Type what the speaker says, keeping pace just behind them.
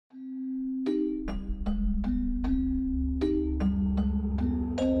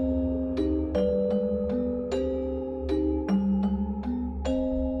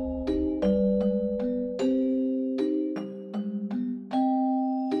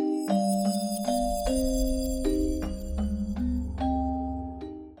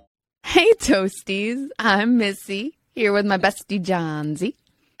Toasties. I'm Missy, here with my bestie Johnsy.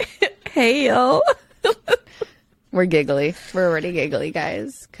 Hey, yo. We're giggly. We're already giggly,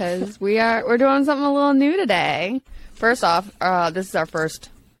 guys, because we're doing something a little new today. First off, this is our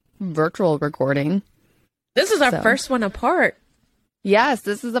first virtual recording. This is our first one apart. Yes,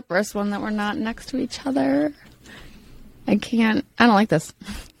 this is the first one that we're not next to each other. I don't like this.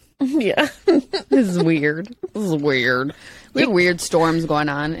 Yeah. This is weird. We have weird storms going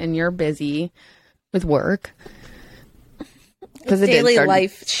on, and you're busy with work. Daily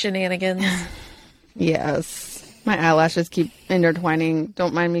life shenanigans. Yes. My eyelashes keep intertwining.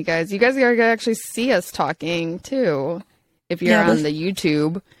 Don't mind me, guys. You guys are going to actually see us talking, too, if you're on the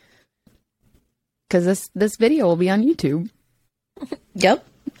YouTube. Because this video will be on YouTube. Yep.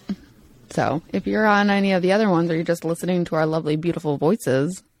 So, if you're on any of the other ones, or you're just listening to our lovely, beautiful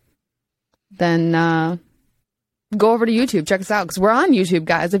voices, then go over to YouTube. Check us out, because we're on YouTube,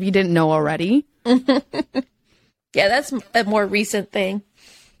 guys, if you didn't know already. Yeah, that's a more recent thing.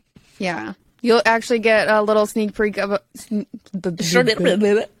 Yeah. You'll actually get a little sneak peek of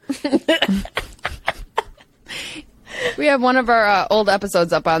We have one of our old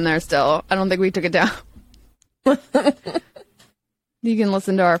episodes up on there still. I don't think we took it down. You can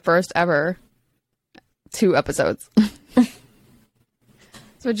listen to our first ever 2 episodes.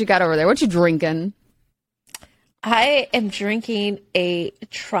 So what you got over there? What you drinking? I am drinking a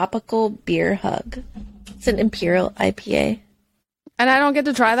tropical beer hug. It's an Imperial IPA. And I don't get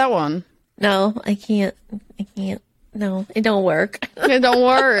to try that one. No, I can't. No, it don't work. It don't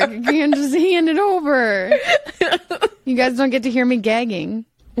work. You can't just hand it over. You guys don't get to hear me gagging.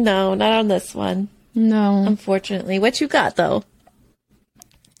 No, not on this one. No. Unfortunately. What you got, though?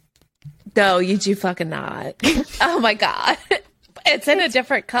 No, you do fucking not. Oh, my God. It's in a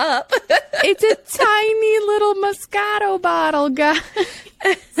different cup. It's a tiny little Moscato bottle, guys.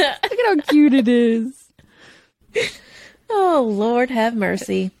 Look at how cute it is. Oh, Lord have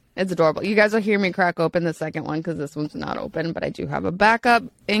mercy. It's adorable. You guys will hear me crack open the second one because this one's not open, but I do have a backup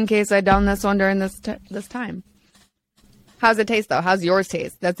in case I down this one during this time. How's it taste, though? How's yours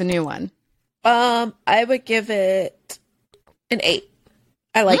taste? That's a new one. I would give it an 8.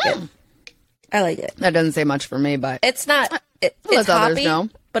 I like it. I like it. That doesn't say much for me, but it's not. It's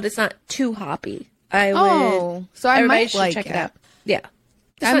hoppy, but it's not too hoppy. So I might like check it out. Yeah,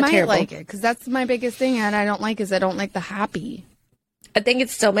 I might like it because that's my biggest thing, and I don't like the hoppy. I think it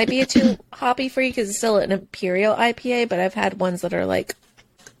still might be too hoppy for you because it's still an Imperial IPA, but I've had ones that are like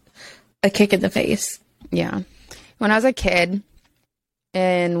a kick in the face. Yeah. When I was a kid,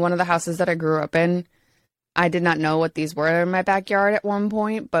 in one of the houses that I grew up in, I did not know what these were in my backyard at one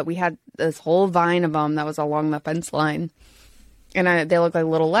point, but we had this whole vine of them that was along the fence line. And they looked like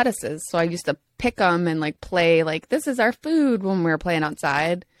little lettuces. So I used to pick them and like play like, this is our food when we were playing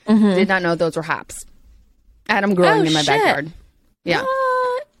outside. Mm-hmm. Did not know those were hops. I had them growing in my backyard. Yeah.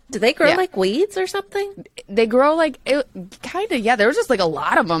 What? Do they grow like weeds or something? They grow like, kind of, yeah. There was just like a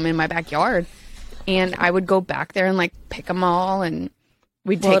lot of them in my backyard. And I would go back there and like pick them all and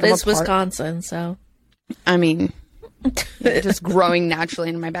we'd take them apart. It is Wisconsin, so. I mean, just growing naturally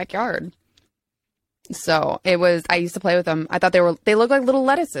in my backyard. So I used to play with them. I thought they looked like little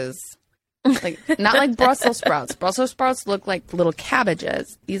lettuces. Like, not like Brussels sprouts. Brussels sprouts look like little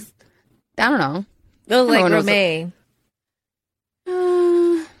cabbages. These, I don't know. They look like romaine.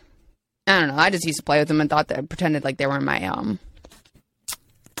 I don't know. I just used to play with them and pretended like they were my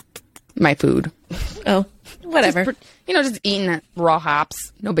food. Oh, whatever. Just eating raw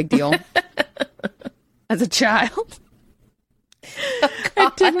hops. No big deal. As a child. Oh,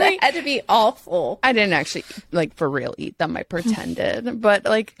 God, that had to be awful. I didn't actually, like, for real eat them. I pretended. But,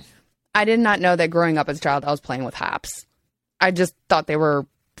 like, I did not know that growing up as a child I was playing with hops. I just thought they were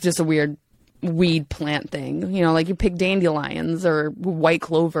just a weird weed plant thing. Like you pick dandelions or white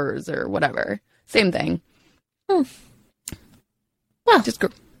clovers or whatever. Same thing. Well, just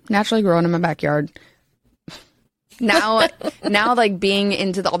naturally growing in my backyard. Now, like, being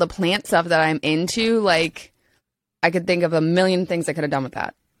into all the plant stuff that I'm into, like, I could think of a million things I could have done with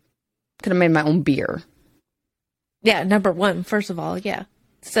that. Could have made my own beer. Yeah, number one, first of all, yeah.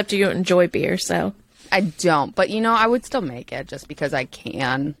 Except you don't enjoy beer, so. I don't, but, I would still make it just because I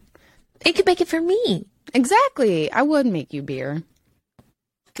can. You could make it for me. Exactly. I would make you beer.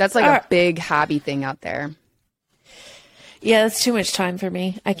 That's like a big hobby thing out there. Yeah, that's too much time for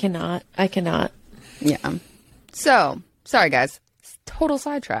me. I cannot. Yeah. So, sorry guys. Total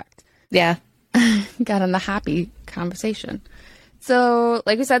sidetracked. Yeah. Got on the happy conversation. So,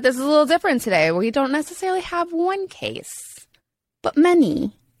 like we said, this is a little different today. We don't necessarily have one case, but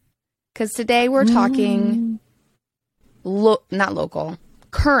many. Because today we're talking not local,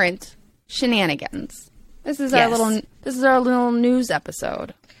 current Shenanigans. This is Yes. our little news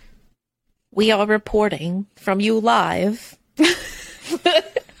episode. We are reporting from you live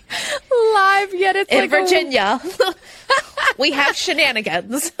Live, yet it's in like Virginia. We have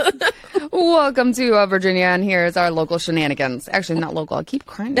shenanigans. Welcome to Virginia, and here's our local shenanigans. Actually, not local. I keep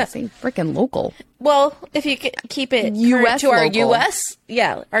trying to say freaking local. Well, if you keep it US to our local. U.S.,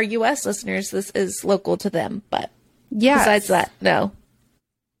 our U.S. listeners, this is local to them. But Yeah. besides that, no.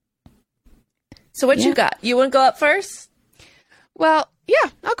 So what you got? You want to go up first? Well, yeah,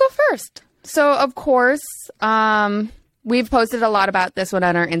 I'll go first. So, of course, we've posted a lot about this one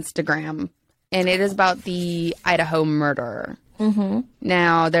on our Instagram, and it is about the Idaho murder. Mm-hmm.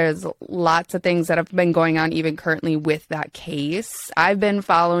 Now, there's lots of things that have been going on even currently with that case. I've been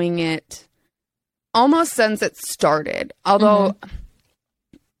following it almost since it started, although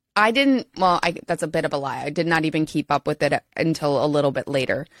I didn't, that's a bit of a lie. I did not even keep up with it until a little bit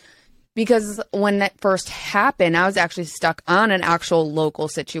later. Because when that first happened, I was actually stuck on an actual local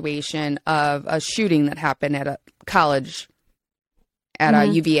situation of a shooting that happened at a college at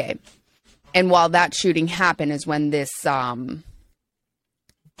UVA. And while that shooting happened is when this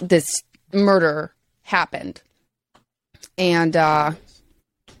this murder happened. And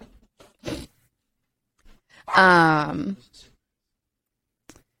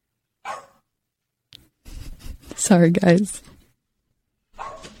sorry guys.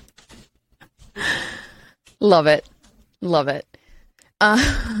 Love it. But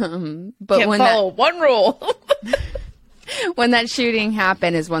Can't when follow one rule. when that shooting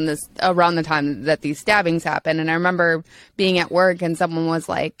happened is when around the time that these stabbings happened. And I remember being at work and someone was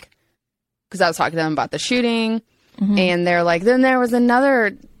like, because I was talking to them about the shooting, and they're like, then there was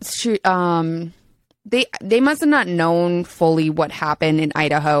another shoot. They must have not known fully what happened in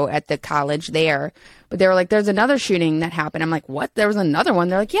Idaho at the college there, but they were like, there's another shooting that happened. I'm like, what? There was another one?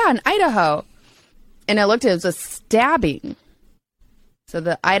 They're like, yeah, in Idaho. And I looked at it, was a stabbing. So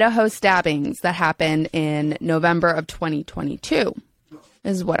the Idaho stabbings that happened in November of 2022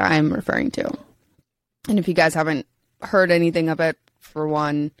 is what I'm referring to. And if you guys haven't heard anything of it, for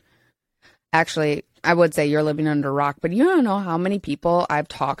one, actually, I would say you're living under a rock, but you don't know how many people I've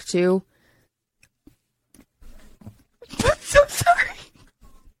talked to. I'm so sorry.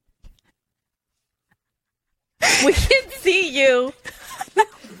 We can see you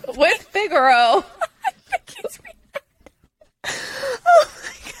with Figaro. Oh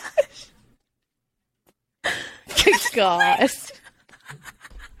my gosh. Gosh.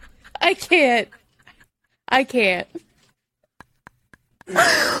 I can't.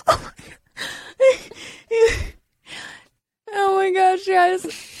 Oh my gosh,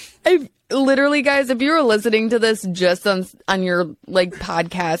 guys. I literally, guys, if you were listening to this just on your like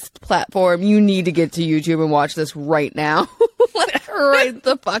podcast platform, you need to get to YouTube and watch this right now. Like, right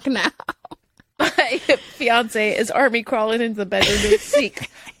the fuck now. My fiance is army crawling into the bedroom to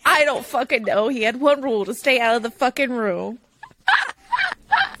seek. I don't fucking know. He had one rule: to stay out of the fucking room.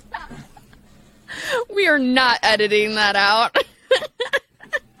 We are not editing that out.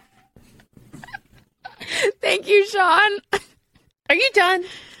 Thank you, Sean. Are you done?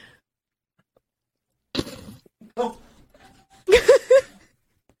 Oh.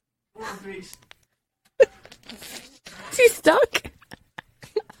 Is he stuck?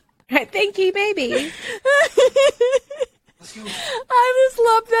 I think he maybe. Let's go. I just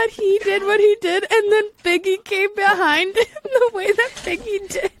love that he did what he did, and then Biggie came behind him the way that Biggie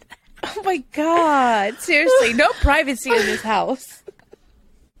did. Oh my god. Seriously, no privacy in this house.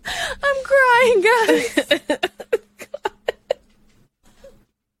 I'm crying, guys.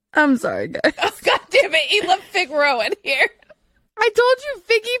 I'm sorry, guys. Oh, god damn it, he left Figaro in here. I told you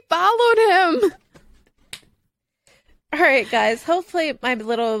Biggie followed him. Alright, guys, hopefully my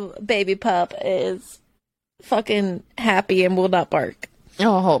little baby pup is fucking happy and will not bark.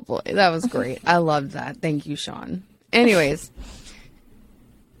 Oh, hopefully. That was great. I loved that. Thank you, Sean. Anyways,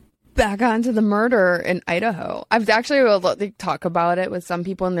 back onto the murder in Idaho. I've actually able to talk about it with some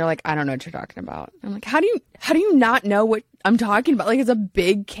people, and they're like, I don't know what you're talking about. I'm like, how do you not know what I'm talking about? Like, it's a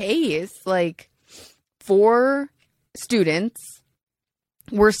big case. Like, 4 students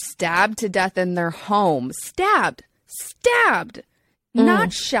were stabbed to death in their home. Stabbed.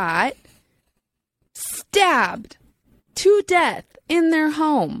 Not shot. Stabbed to death in their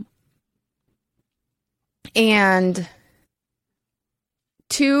home. And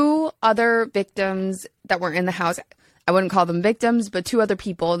 2 other victims that were in the house, I wouldn't call them victims, but 2 other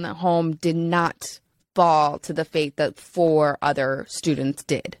people in the home did not fall to the fate that 4 other students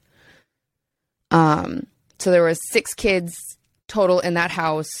did. So there was 6 kids total in that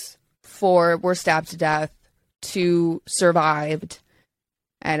house. 4 were stabbed to death. 2 survived.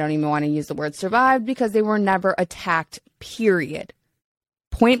 I don't even want to use the word survived because they were never attacked, period.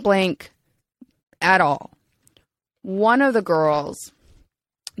 Point blank at all. One of the girls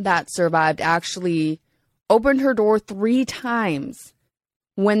that survived actually opened her door 3 times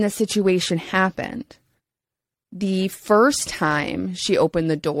when the situation happened. The first time she opened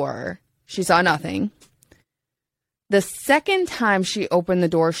the door, she saw nothing. The second time she opened the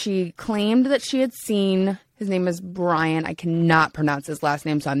door, she claimed that she had seen, his name is Brian. I cannot pronounce his last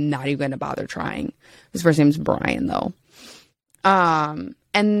name, so I'm not even going to bother trying. His first name is Brian, though.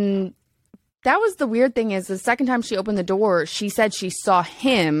 And that was the weird thing is the second time she opened the door, she said she saw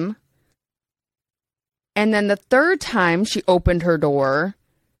him. And then the third time she opened her door,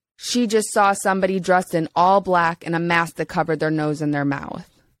 she just saw somebody dressed in all black and a mask that covered their nose and their mouth.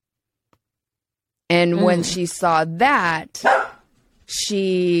 And when she saw that,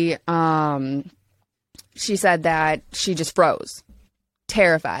 she said that she just froze,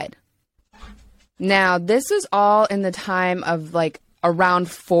 terrified. Now, this is all in the time of like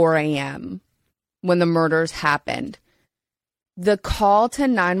around 4 a.m. when the murders happened. The call to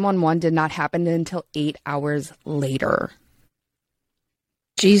 911 did not happen until 8 hours later.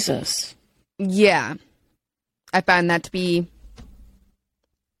 Jesus. Yeah. I find that to be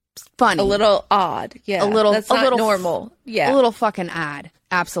funny. A little odd. Yeah. That's not normal. Yeah. A little fucking odd.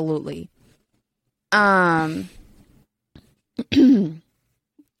 Absolutely. And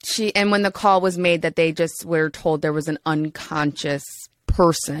when the call was made that they just were told there was an unconscious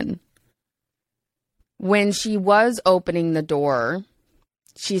person. When she was opening the door,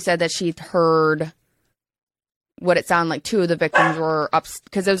 she said that she'd heard what it sounded like 2 of the victims were up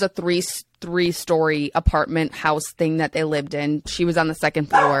because it was a three-story apartment house thing that they lived in. She was on the 2nd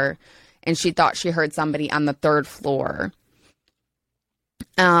floor, and she thought she heard somebody on the 3rd floor.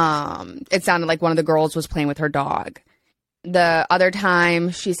 It sounded like one of the girls was playing with her dog. The other time,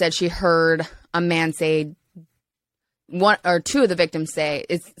 she said she heard a man say, 1 or 2 of the victims say,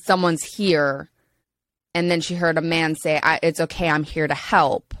 someone's here. And then she heard a man say, it's okay, I'm here to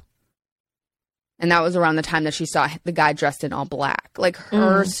help. And that was around the time that she saw the guy dressed in all black. Like,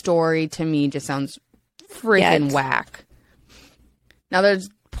 her story to me just sounds freaking whack. Now, there's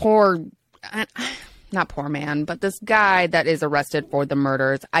not poor man, but this guy that is arrested for the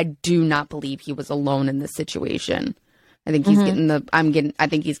murders, I do not believe he was alone in this situation. I think he's I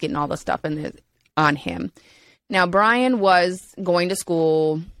think he's getting all the stuff on him. Now, Brian was going to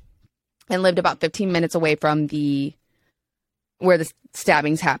school and lived about 15 minutes away from where the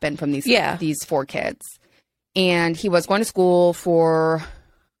stabbings happened from these 4 kids. And he was going to school for,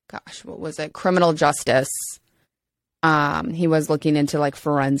 criminal justice. He was looking into like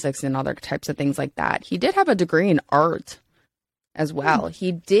forensics and other types of things like that. He did have a degree in art as well.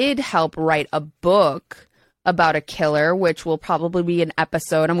 He did help write a book about a killer, which will probably be an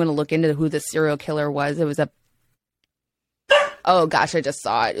episode. I'm going to look into who the serial killer was. It was oh gosh, I just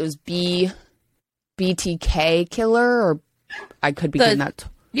saw it. It was BTK killer, or I could be getting that.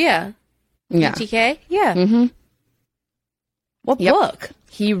 Yeah. BTK? Yeah. Mm-hmm. What book?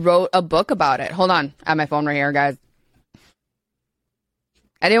 He wrote a book about it. Hold on. I have my phone right here, guys.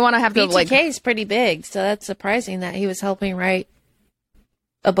 I didn't want to have BTK is pretty big, so that's surprising that he was helping write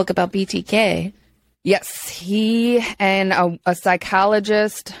a book about BTK. Yes, he and a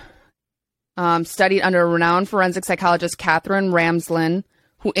psychologist studied under renowned forensic psychologist Catherine Ramsland,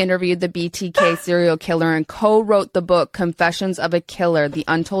 who interviewed the BTK serial killer and co-wrote the book Confessions of a Killer, The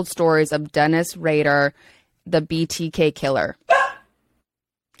Untold Stories of Dennis Rader, the BTK Killer.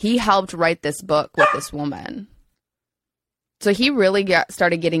 He helped write this book with this woman. So he really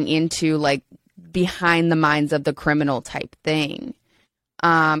started getting into like behind the minds of the criminal type thing.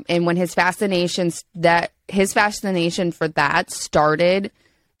 And when his fascination for that started,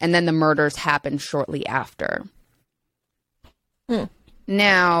 and then the murders happened shortly after.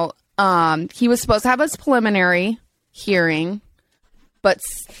 Now, he was supposed to have his preliminary hearing, but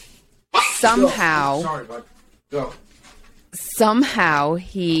somehow, Sorry, bud. Go. Somehow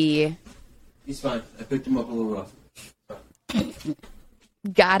he's fine. I picked him up a little rough.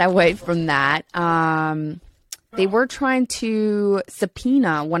 Got away from that. They were trying to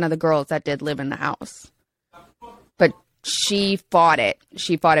subpoena one of the girls that did live in the house, but she fought it.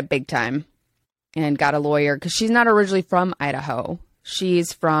 She fought it big time and got a lawyer because she's not originally from Idaho.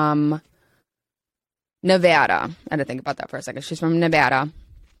 She's from Nevada. I had to think about that for a second. She's from Nevada,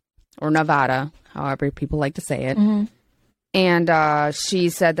 or Nevada, however people like to say it. Mm-hmm. And she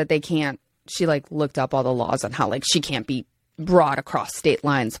said that they can't. She like looked up all the laws on how like she can't be brought across state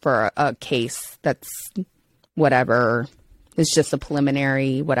lines for a case that's whatever. It's just a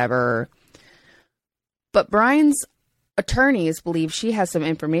preliminary whatever. But Brian's attorneys believe she has some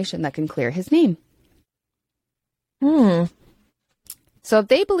information that can clear his name. So if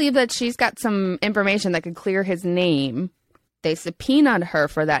they believe that she's got some information that could clear his name, they subpoenaed her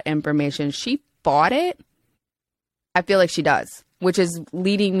for that information. She fought it. I feel like she does, which is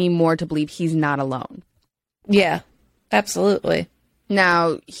leading me more to believe he's not alone. Yeah, absolutely.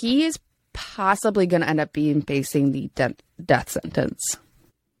 Now, he is possibly going to end up facing the death sentence.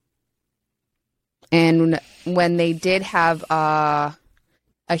 And when they did have a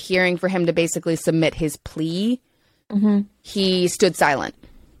hearing for him to basically submit his plea, he stood silent.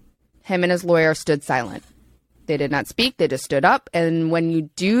 Him and his lawyer stood silent. They did not speak. They just stood up. And when you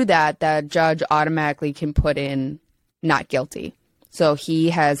do that, the judge automatically can put in not guilty. So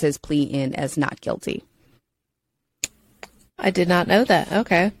he has his plea in as not guilty. I did not know that.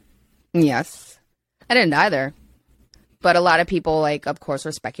 Okay. Yes. I didn't either. But a lot of people, like, of course,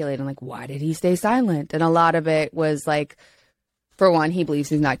 were speculating, like, why did he stay silent? And a lot of it was, like, for one, he believes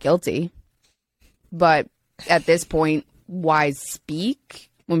he's not guilty. But at this point, why speak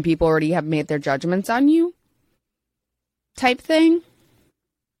when people already have made their judgments on you? Type thing.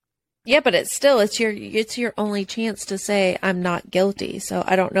 Yeah, but it's your only chance to say I'm not guilty. So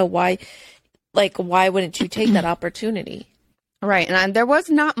I don't know why wouldn't you take that opportunity? Right. And there was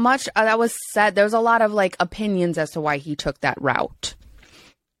not much that was said. There was a lot of like opinions as to why he took that route.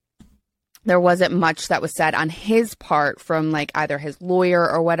 There wasn't much that was said on his part from like either his lawyer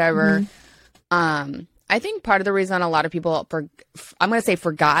or whatever. I think part of the reason a lot of people I'm going to say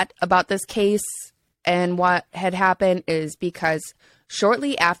forgot about this case and what had happened is because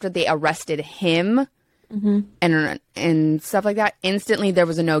shortly after they arrested him and stuff like that, instantly there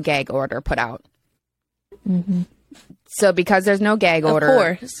was a no gag order put out. So because there's no gag order, of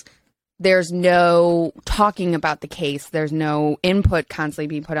course, there's no talking about the case. There's no input constantly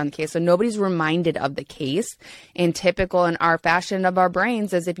being put on the case. So nobody's reminded of the case. And typical in our fashion of our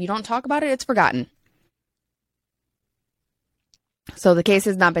brains is if you don't talk about it, it's forgotten. So the case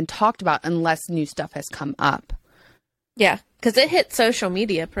has not been talked about unless new stuff has come up. Yeah, because it hit social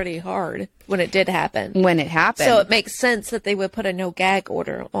media pretty hard when it did happen. When it happened. So it makes sense that they would put a no gag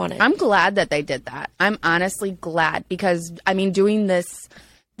order on it. I'm glad that they did that. I'm honestly glad because, I mean, doing this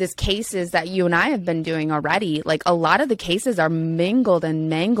cases that you and I have been doing already, like a lot of the cases are mingled and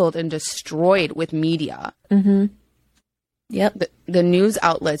mangled and destroyed with media. Yep. The news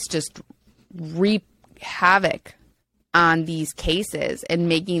outlets just reap havoc on these cases and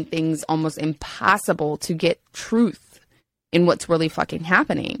making things almost impossible to get truth in what's really fucking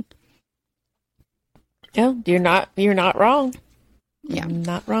happening. Yeah, you're not wrong. Yeah.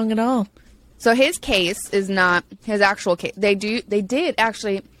 Not wrong at all. So his case is not his actual case. They did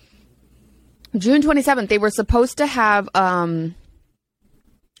actually June 27th, they were supposed to have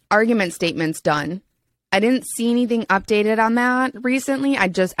argument statements done. I didn't see anything updated on that recently. I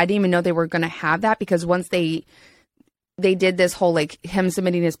didn't even know they were going to have that because once they did this whole like him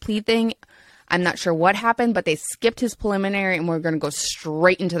submitting his plea thing, I'm not sure what happened, but they skipped his preliminary and we're going to go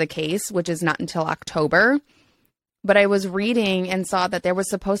straight into the case, which is not until October. But I was reading and saw that there was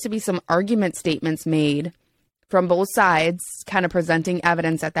supposed to be some argument statements made from both sides, kind of presenting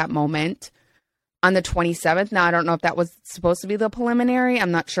evidence at that moment on the 27th. Now, I don't know if that was supposed to be the preliminary.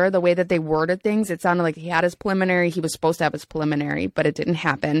 I'm not sure. The way that they worded things, it sounded like he had his preliminary. He was supposed to have his preliminary, but it didn't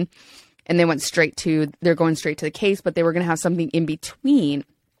happen. And they're going straight to the case, but they were going to have something in between.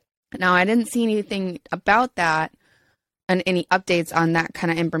 Now, I didn't see anything about that and any updates on that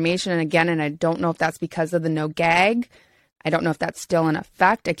kind of information. And again, and I don't know if that's because of the no gag. I don't know if that's still in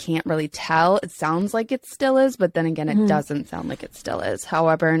effect. I can't really tell. It sounds like it still is, but then again, it doesn't sound like it still is.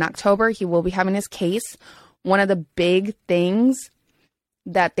 However, in October, he will be having his case. One of the big things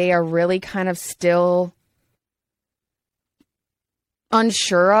that they are really kind of still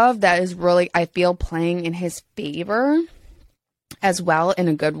unsure of that is really, I feel, playing in his favor as well, in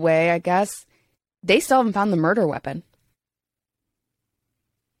a good way, I guess. They still haven't found the murder weapon.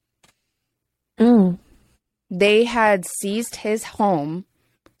 They had seized his home,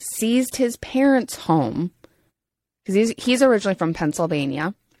 seized his parents' home, because he's originally from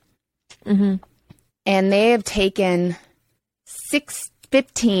Pennsylvania. And they have taken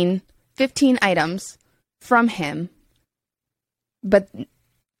 15 items from him, but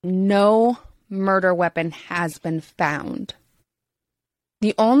no murder weapon has been found.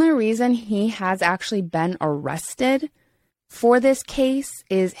 The only reason he has actually been arrested for this case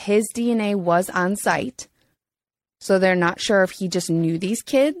is his DNA was on site. So they're not sure if he just knew these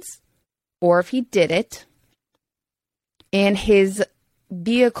kids or if he did it. And his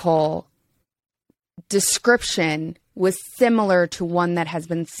vehicle description was similar to one that has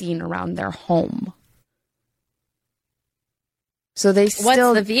been seen around their home. So they still...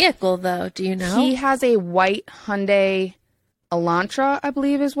 What's the vehicle, though? Do you know? He has a white Hyundai Elantra, I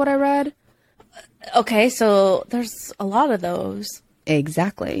believe is what I read. Okay, so there's a lot of those.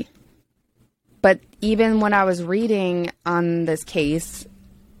 Exactly. But even when I was reading on this case,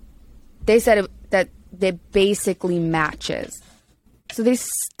 they said that it basically matches. So they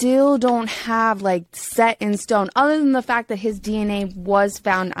still don't have, like, set in stone, other than the fact that his DNA was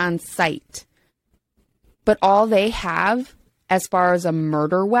found on site. But all they have, as far as a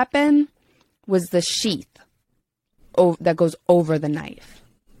murder weapon, was the sheath that goes over the knife.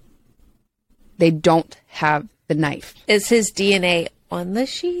 They don't have the knife. Is his DNA on the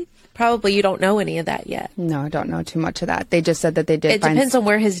sheath? Probably you don't know any of that yet. No, I don't know too much of that. They just said that they did It depends on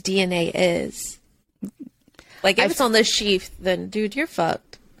where his DNA is. Like, if it's on the sheath, then, dude, you're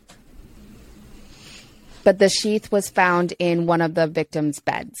fucked. But the sheath was found in one of the victim's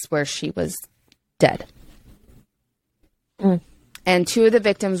beds where she was dead. And 2 of the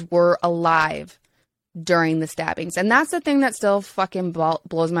victims were alive during the stabbings. And that's the thing that still fucking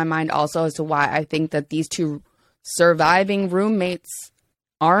blows my mind also, as to why I think that these 2 surviving roommates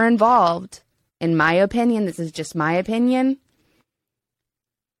are involved. In my opinion, this is just my opinion,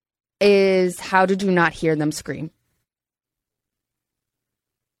 is how did you not hear them scream?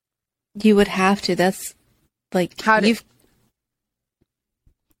 You would have to. That's like...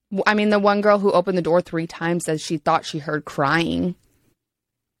 I mean, the one girl who opened the door 3 times says she thought she heard crying.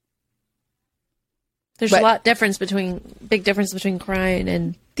 There's a big difference between crying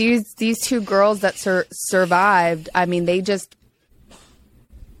and... These 2 girls that survived, I mean,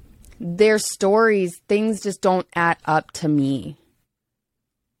 their stories, things just don't add up to me.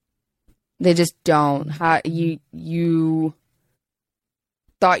 They just don't. You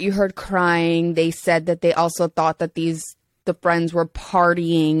thought you heard crying. They said that they also thought that the friends were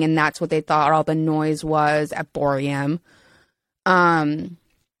partying, and that's what they thought all the noise was at 4 a.m.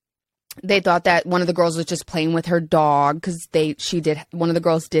 They thought that one of the girls was just playing with her dog, because one of the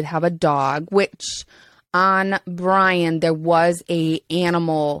girls did have a dog, which on Brian, there was a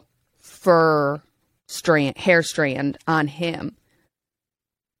animal hair strand on him.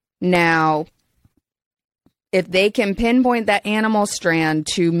 Now, if they can pinpoint that animal strand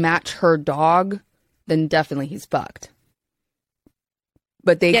to match her dog, then definitely he's fucked.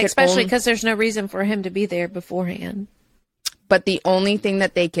 But especially because there's no reason for him to be there beforehand. But the only thing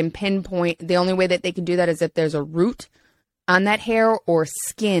that they can pinpoint, the only way that they can do that is if there's a root on that hair or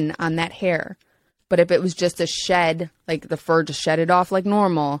skin on that hair. But if it was just a shed, like the fur just shed it off like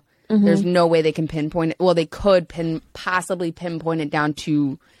normal, there's no way they can pinpoint it. Well, they could possibly pinpoint it down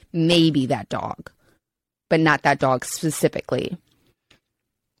to maybe that dog, but not that dog specifically.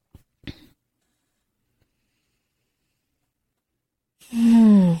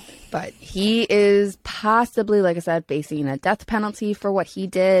 But he is possibly, like I said, facing a death penalty for what he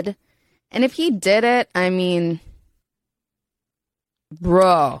did. And if he did it, I mean,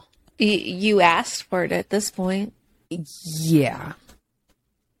 bro. You asked for it at this point. Yeah.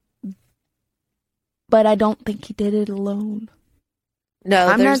 But I don't think he did it alone.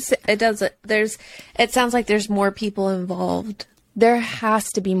 No, it sounds like there's more people involved. There has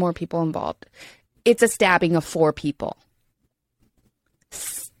to be more people involved. It's a stabbing of 4 people.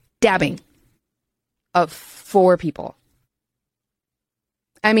 Stabbing of 4 people.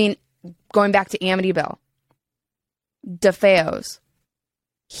 I mean, going back to Amityville, DeFeo's,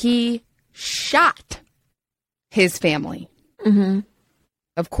 he shot his family.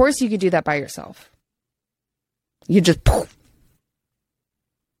 Of course you could do that by yourself. You just poof.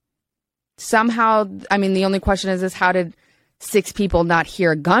 Somehow, I mean, the only question is how did 6 people not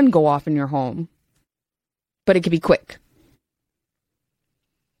hear a gun go off in your home? But it could be quick.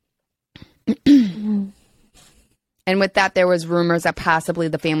 And with that, there was rumors that possibly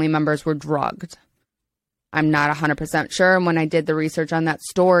the family members were drugged. I'm not 100% sure. And when I did the research on that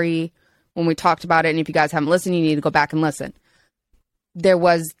story, when we talked about it, and if you guys haven't listened, you need to go back and listen. That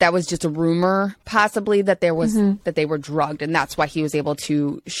was just a rumor, possibly, that there was that they were drugged, and that's why he was able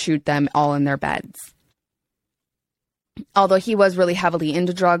to shoot them all in their beds. Although he was really heavily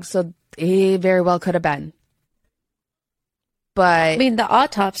into drugs, so it very well could have been. But I mean, the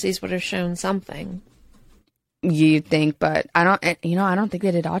autopsies would have shown something. You'd think, but I don't think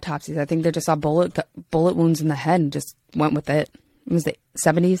they did autopsies. I think they just saw bullet wounds in the head and just went with it. It was the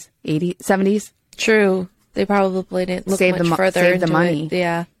 70s, 80s, 70s. True. They probably didn't look much further save into the money. it.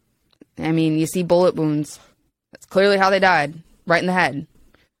 Yeah. I mean, you see bullet wounds. That's clearly how they died. Right in the head.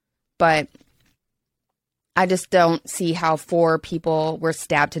 But I just don't see how 4 people were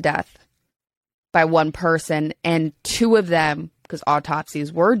stabbed to death by one person. And 2 of them, because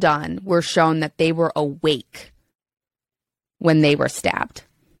autopsies were done, were shown that they were awake when they were stabbed.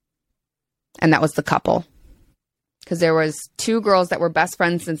 And that was the couple. Because there was 2 girls that were best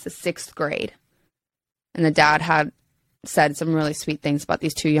friends since the 6th grade. And the dad had said some really sweet things about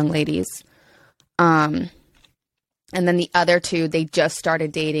these 2 young ladies. And then the other 2, they just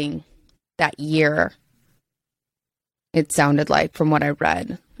started dating that year. It sounded like, from what I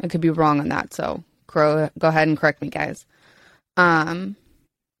read. I could be wrong on that, so go ahead and correct me, guys. But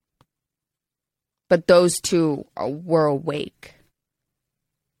those 2 were awake.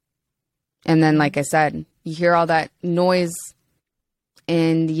 And then, like I said, you hear all that noise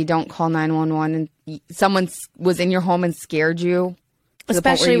and you don't call 911 and someone was in your home and scared you.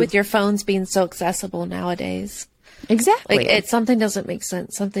 Especially with your phones being so accessible nowadays. Exactly. Like, something doesn't make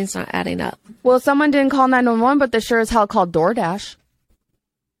sense. Something's not adding up. Well, someone didn't call 911, but they sure as hell called DoorDash.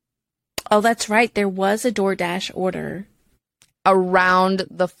 Oh, that's right. There was a DoorDash order. Around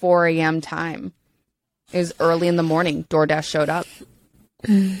the 4 a.m. time. It was early in the morning. DoorDash showed up.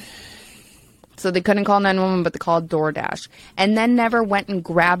 So they couldn't call 911, but they called DoorDash. And then never went and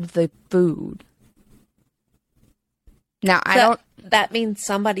grabbed the food. Now, That means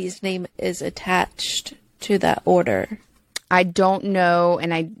somebody's name is attached to that order. I don't know,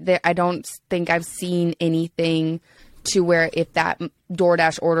 and I don't think I've seen anything to where if that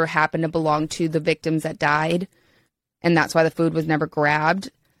DoorDash order happened to belong to the victims that died, and that's why the food was never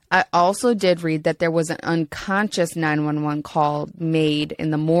grabbed. I also did read that there was an unconscious 911 call made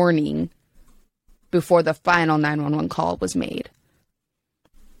in the morning before the final 911 call was made.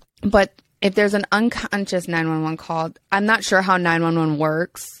 But if there's an unconscious 911 call, I'm not sure how 911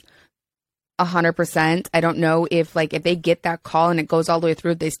 works 100%. I don't know if they get that call and it goes all the way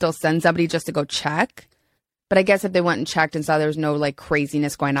through, they still send somebody just to go check. But I guess if they went and checked and saw there was no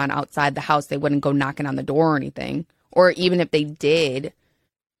craziness going on outside the house, they wouldn't go knocking on the door or anything. Or even if they did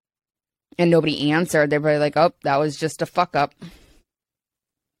and nobody answered, they'd be like, oh, that was just a fuck up.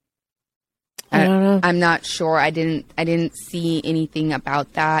 I don't know. I'm not sure. I didn't see anything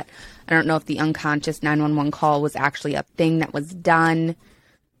about that. I don't know if the unconscious 911 call was actually a thing that was done.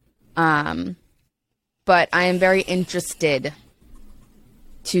 But I am very interested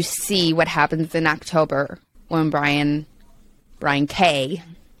to see what happens in October when Brian K.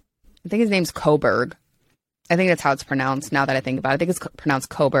 I think his name's Coburg. I think that's how it's pronounced now that I think about it. I think it's pronounced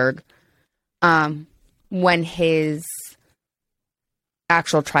Coburg. When his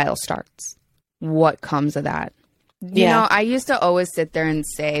actual trial starts. What comes of that? You know, I used to always sit there and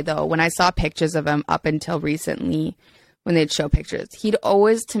say, though, when I saw pictures of him up until recently, when they'd show pictures, he'd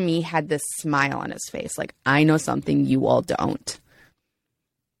always, to me, had this smile on his face. Like, I know something you all don't.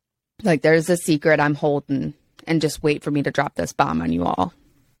 Like, there's a secret I'm holding, and just wait for me to drop this bomb on you all.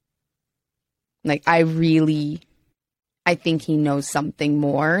 Like, I think he knows something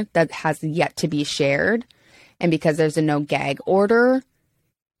more that has yet to be shared. And because there's a no gag order,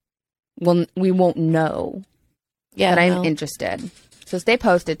 well, we won't know. Yeah, but I'm interested. So stay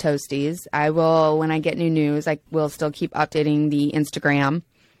posted, Toasties. I will, when I get new news, I will still keep updating the Instagram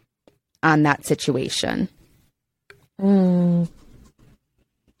on that situation. Mm-hmm.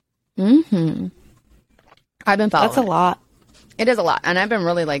 I've been following. That's a lot. It is a lot. And I've been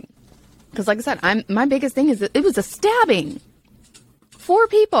really because like I said, my biggest thing is that it was a stabbing. 4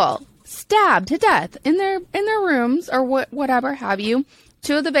 people stabbed to death in their rooms or whatever have you.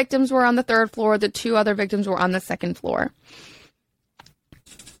 2 of the victims were on the 3rd floor. The 2 other victims were on the 2nd floor.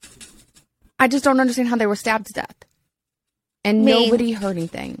 I just don't understand how they were stabbed to death. And nobody heard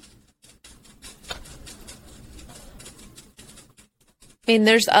anything. I mean,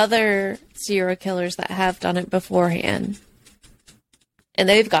 there's other serial killers that have done it beforehand. And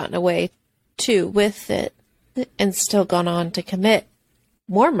they've gotten away, too, with it. And still gone on to commit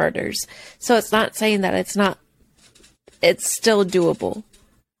more murders. So it's not saying that it's still doable.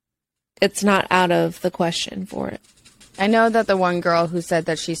 It's not out of the question for it. I know that the one girl who said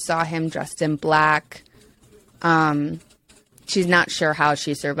that she saw him dressed in black, she's not sure how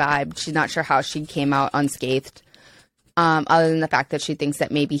she survived. She's not sure how she came out unscathed, other than the fact that she thinks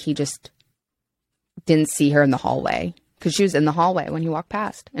that maybe he just didn't see her in the hallway. Because she was in the hallway when he walked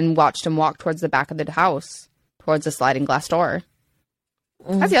past and watched him walk towards the back of the house, towards the sliding glass door.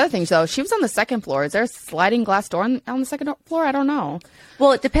 That's the other thing, though. She was on the 2nd floor. Is there a sliding glass door on the 2nd floor? I don't know.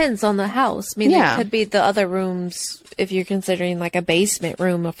 Well, it depends on the house. I mean, there could be the other rooms, if you're considering like a basement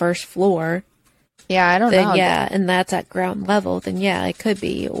room, a 1st floor. Yeah, I don't know. Yeah, and that's at ground level, then yeah, it could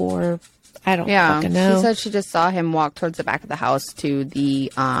be. Or, I don't fucking know. She said she just saw him walk towards the back of the house to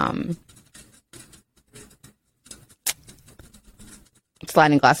the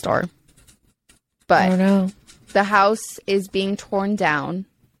sliding glass door. But I don't know. The house is being torn down.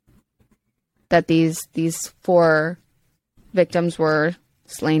 That these 4 victims were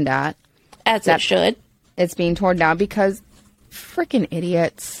slain at. As it should. It's being torn down because freaking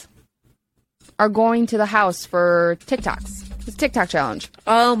idiots are going to the house for TikToks. It's TikTok challenge.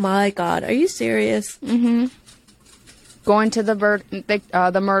 Oh my God. Are you serious? Mm-hmm. Going to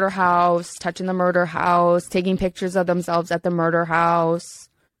the murder house, touching the murder house, taking pictures of themselves at the murder house.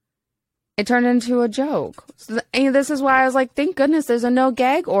 It turned into a joke. And this is why I was like, thank goodness there's a no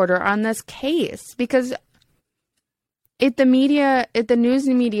gag order on this case. Because if the news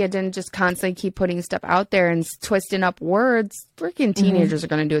media didn't just constantly keep putting stuff out there and twisting up words, freaking teenagers are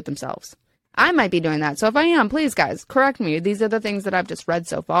going to do it themselves. I might be doing that. So if I am, please, guys, correct me. These are the things that I've just read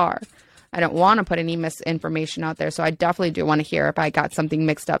so far. I don't want to put any misinformation out there. So I definitely do want to hear if I got something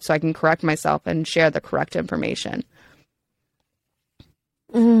mixed up so I can correct myself and share the correct information.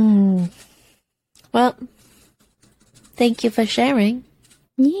 Well, thank you for sharing.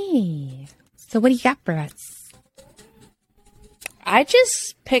 Yeah. So what do you got for us? I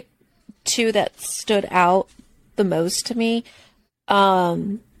just picked two that stood out the most to me.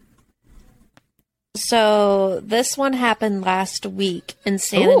 So this one happened last week in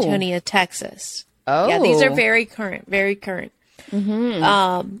San Antonio, Texas. Oh. Yeah, these are very current, very current.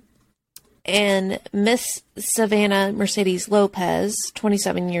 Mm-hmm. And Miss Savannah Mercedes Lopez,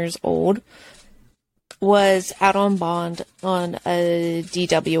 27 years old, was out on bond on a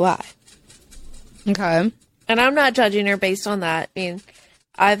DWI. Okay. And I'm not judging her based on that. I mean,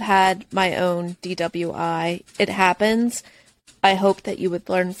 I've had my own DWI. It happens. I hope that you would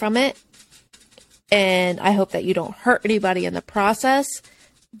learn from it. And I hope that you don't hurt anybody in the process.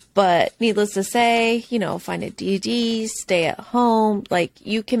 But needless to say, find a DD, stay at home. Like,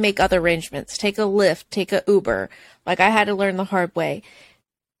 you can make other arrangements. Take a Lyft, take a Uber. Like, I had to learn the hard way.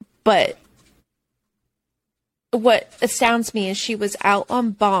 But what astounds me is she was out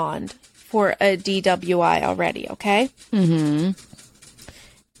on bond for a DWI already, okay? Mm-hmm.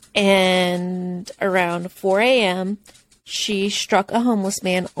 And around 4 a.m., she struck a homeless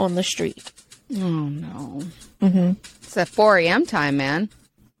man on the street. Oh, no. Mm-hmm. It's at 4 a.m. time, man.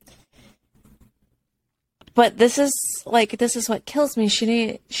 But this is what kills me.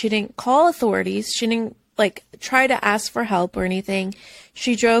 She didn't call authorities. She didn't, try to ask for help or anything.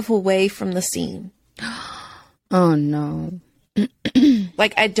 She drove away from the scene. Oh, no.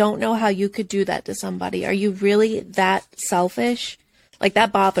 I don't know how you could do that to somebody. Are you really that selfish?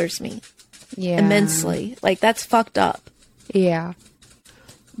 That bothers me. Yeah. Immensely. That's fucked up. Yeah.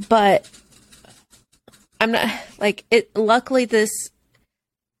 But I'm not, luckily this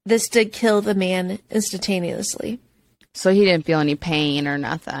did kill the man instantaneously. So he didn't feel any pain or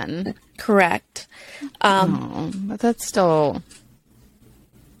nothing. Correct. But that's still...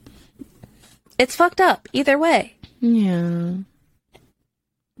 It's fucked up either way. Yeah.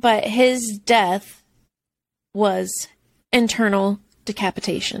 But his death was internal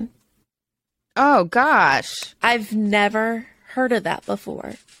decapitation. Oh, gosh. I've never heard of that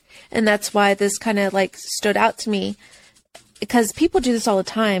before. And that's why this kind of stood out to me, because people do this all the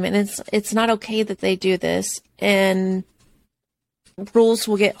time, and it's not okay that they do this, and rules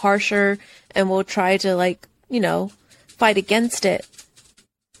will get harsher, and we'll try to fight against it,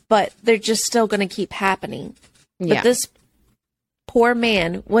 but they're just still going to keep happening. Yeah. But this poor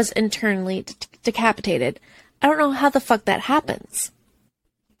man was internally decapitated. I don't know how the fuck that happens.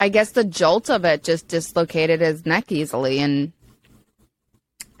 I guess the jolt of it just dislocated his neck easily, and...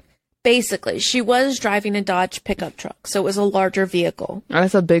 Basically, she was driving a Dodge pickup truck, so it was a larger vehicle.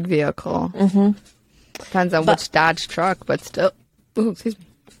 That's a big vehicle. Mm-hmm. Depends on which Dodge truck, but still. Ooh, excuse me.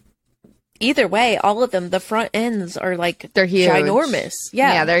 Either way, all of them, the front ends are they're huge. Ginormous.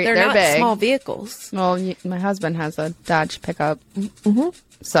 Yeah, they're not big. Small vehicles. Well, my husband has a Dodge pickup. Mm-hmm.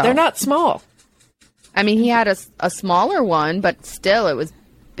 So they're not small. I mean, he had a smaller one, but still it was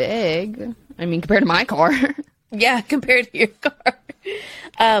big. I mean, compared to my car. Yeah, compared to your car.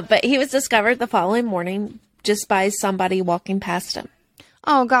 But he was discovered the following morning just by somebody walking past him.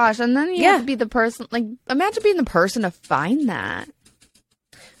 Oh, gosh. And then you have to be the person, imagine being the person to find that.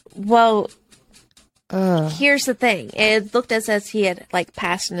 Well, here's the thing. It looked as if he had,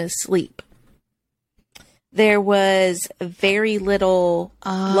 passed in his sleep. There was very little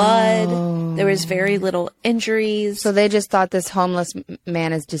blood. There was very little injuries. So they just thought this homeless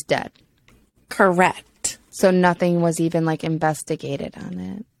man is just dead. Correct. So nothing was even investigated on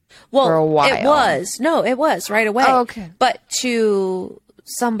it. Well, for a while. It was. No, it was right away. Oh, okay. But to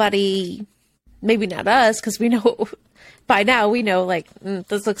somebody, maybe not us, because we know by now, we know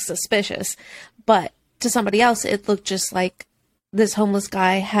this looks suspicious. But to somebody else, it looked just like this homeless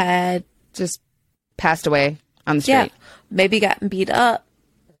guy had just passed away on the street. Yeah, maybe gotten beat up.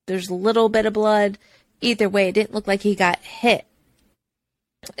 There's a little bit of blood. either way, it didn't look like he got hit.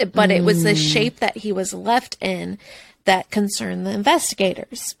 But it was the shape that he was left in that concerned the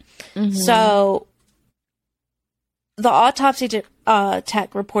investigators. Mm-hmm. So the autopsy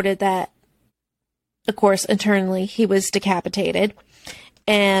tech reported that, of course, internally he was decapitated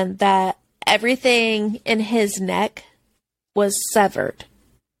and that everything in his neck was severed.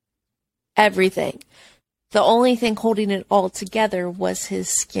 Everything. The only thing holding it all together was his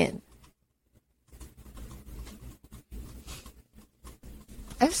skin.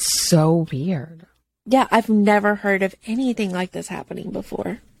 That's so weird. Yeah, I've never heard of anything like this happening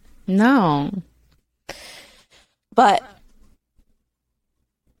before. No. But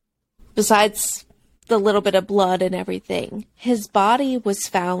besides the little bit of blood and everything, his body was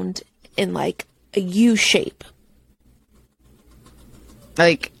found in like a U shape.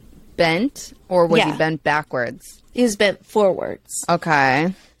 Like bent? Or was he bent backwards? He was bent forwards.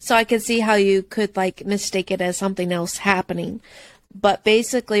 Okay. So I could see how you could like mistake it as something else happening. But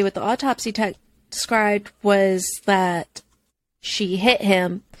basically what the autopsy tech described was that she hit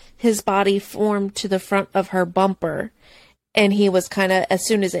him, his body formed to the front of her bumper, and he was kind of, as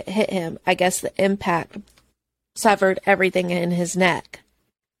soon as it hit him, I guess the impact severed everything in his neck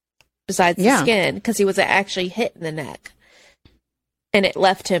besides the skin, because he wasn't actually hit in the neck. And it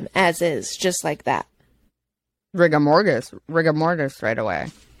left him as is, just like that. Rigor mortis right away.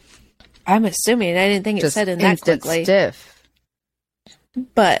 I'm assuming. I didn't think it just said in that quickly. Stiff.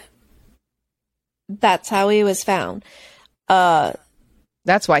 But that's how he was found.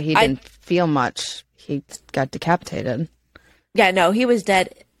 That's why he didn't feel much. He got decapitated. Yeah, no, he was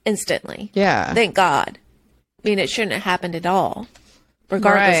dead instantly. Yeah. Thank God. I mean, it shouldn't have happened at all,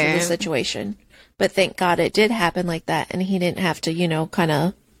 regardless of the situation. But thank God it did happen like that, and he didn't have to, kind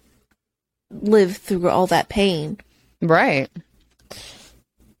of live through all that pain. Right.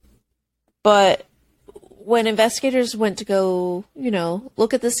 But when investigators went to go,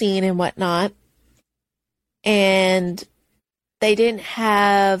 look at the scene and whatnot, and they didn't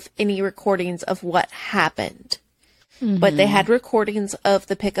have any recordings of what happened. Mm-hmm. But they had recordings of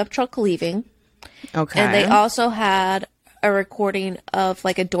the pickup truck leaving. Okay. And they also had a recording of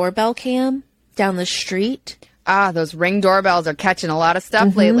like a doorbell cam down the street. Ah, those Ring doorbells are catching a lot of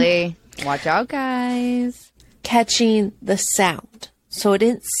stuff lately. Watch out, guys. Catching the sound. So it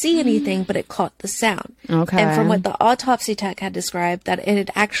didn't see anything, but it caught the sound. Okay. And from what the autopsy tech had described, that it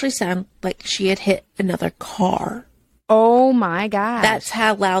had actually sounded like she had hit another car. Oh my God. That's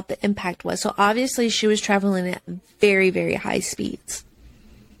how loud the impact was. So obviously she was traveling at very, very high speeds.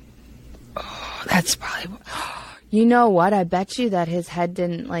 Oh, that's probably... You know what? I bet you that his head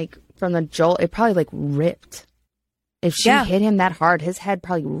didn't, from the jolt, it probably, ripped. If she hit him that hard, his head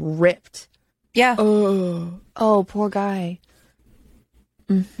probably ripped. Yeah. Oh, poor guy.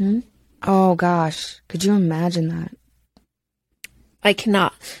 Mm-hmm. Oh, gosh. Could you imagine that? I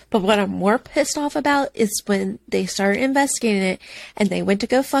cannot. But what I'm more pissed off about is when they started investigating it and they went to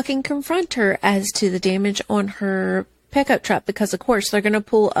go fucking confront her as to the damage on her pickup truck, because, of course, they're going to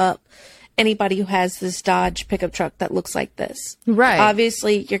pull up anybody who has this Dodge pickup truck that looks like this. Right.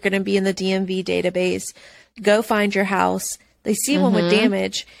 Obviously, you're going to be in the DMV database. Go find your house. They see one with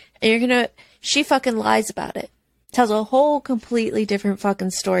damage, and you're going to... She fucking lies about it. Tells a whole completely different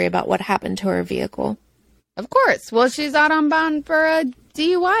fucking story about what happened to her vehicle. Of course. Well, she's out on bond for a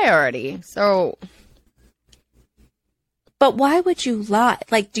DUI already, so... But why would you lie?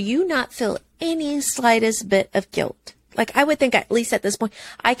 Do you not feel any slightest bit of guilt? I would think, at least at this point,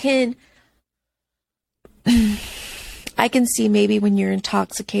 I can see maybe when you're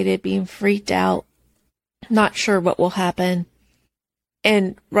intoxicated, being freaked out, not sure what will happen,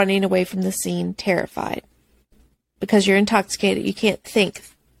 and running away from the scene, terrified. Because you're intoxicated, you can't think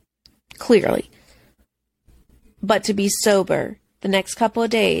clearly. But to be sober the next couple of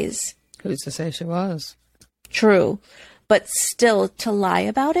days... Who's to say she was? True. But still, to lie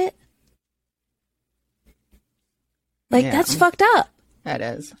about it? That's fucked up. That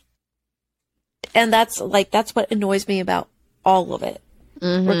is. And that's what annoys me about all of it,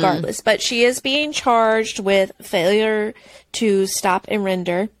 regardless. But she is being charged with failure to stop and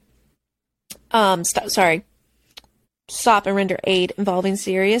render aid involving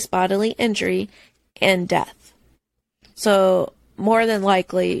serious bodily injury and death. So more than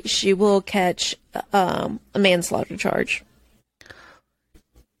likely, she will catch a manslaughter charge.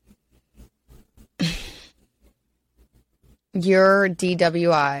 Your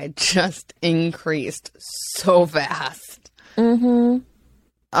DWI just increased so fast. Mm-hmm.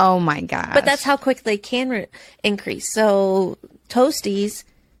 Oh my gosh. But that's how quick they can increase. So, Toasties,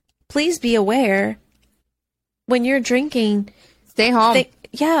 please be aware when you're drinking. Stay home.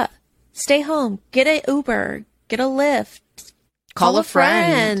 Stay home. Get an Uber. Get a Lyft. Call a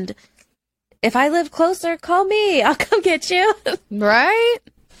friend. If I live closer, call me. I'll come get you. Right?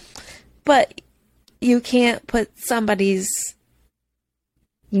 But you can't put nobody's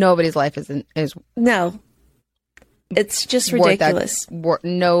life is no. It's just ridiculous.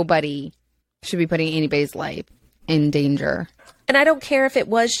 Nobody should be putting anybody's life in danger. And I don't care if it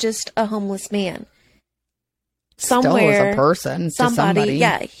was just a homeless man. Still was a person to somebody.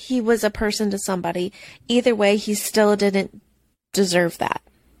 Yeah, he was a person to somebody. Either way, he still didn't deserve that.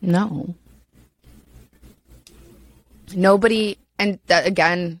 No. Nobody, and that,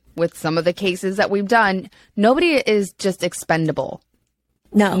 again, with some of the cases that we've done, nobody is just expendable.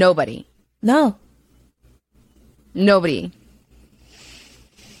 No. Nobody. No. Nobody.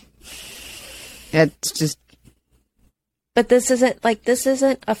 It's just. But this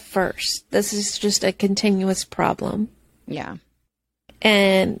isn't a first. This is just a continuous problem. Yeah.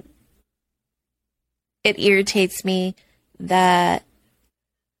 And it irritates me that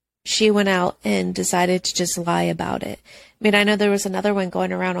she went out and decided to just lie about it. I mean, I know there was another one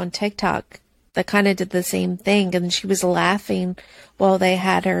going around on TikTok that kind of did the same thing, and she was laughing while they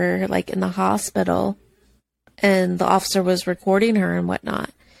had her like in the hospital, and the officer was recording her and whatnot.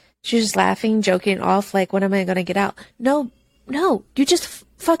 She was just laughing, joking off, like, when am I going to get out? No, you just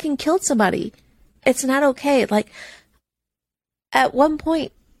fucking killed somebody. It's not okay. Like, at one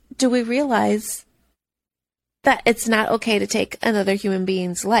point, do we realize that it's not okay to take another human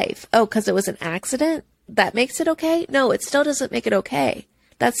being's life? Oh, because it was an accident? That makes it okay? No, it still doesn't make it okay.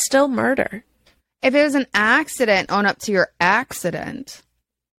 That's still murder. If it was an accident, own up to your accident.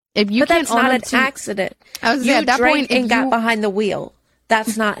 If you but can't that's not an to, accident. I was you at that drank point and got behind the wheel.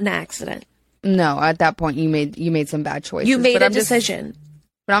 That's not an accident. No, at that point you made some bad choices. You made a decision.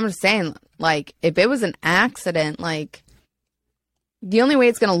 But I'm just saying, like, if it was an accident, like, the only way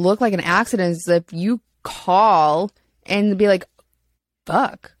it's going to look like an accident is if you call and be like,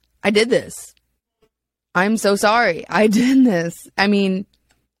 fuck, I did this. I'm so sorry. I did this. I mean,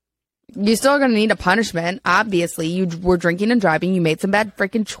 you're still going to need a punishment. Obviously, you were drinking and driving. You made some bad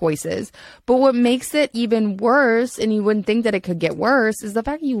freaking choices. But what makes it even worse, and you wouldn't think that it could get worse, is the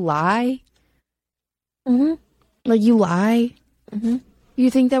fact you lie. Mm-hmm. Like, you lie. Mm-hmm. You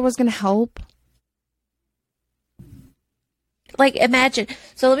think that was going to help? Like, imagine.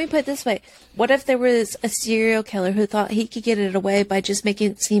 So let me put it this way. What if there was a serial killer who thought he could get it away by just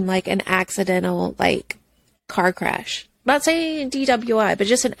making it seem like an accidental, like, car crash? I'm not saying DWI, but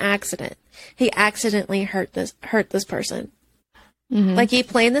just an accident. He accidentally hurt this person. Mm-hmm. Like, he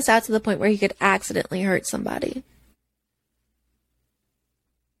planned this out to the point where he could accidentally hurt somebody.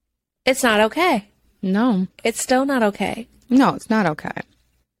 It's not okay. No. It's still not okay. No, it's not okay.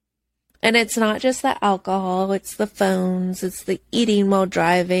 And it's not just the alcohol, it's the phones, it's the eating while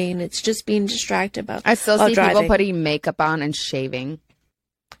driving, it's just being distracted about I still see driving. people putting makeup on and shaving.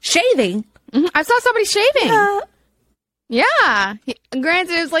 Shaving? Mm-hmm. I saw somebody shaving. Yeah.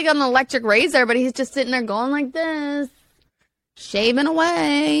 Granted, it was like an electric razor, but he's just sitting there going like this, shaving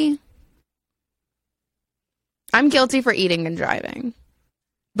away. I'm guilty for eating and driving,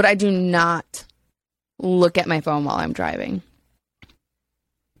 but I do not look at my phone while I'm driving.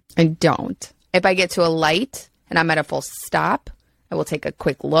 I don't. If I get to a light and I'm at a full stop, I will take a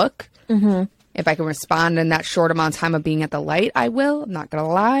quick look. Mm-hmm. If I can respond in that short amount of time of being at the light, I will. I'm not going to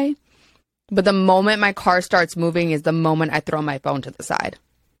lie. But the moment my car starts moving is the moment I throw my phone to the side.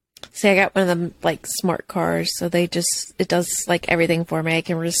 See, I got one of them, like, smart cars, so it does, like, everything for me. I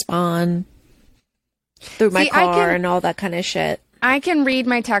can respond through my car and all that kind of shit. I can read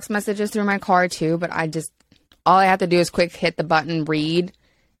my text messages through my car, too, but all I have to do is quick hit the button, read.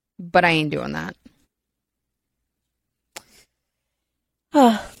 But I ain't doing that.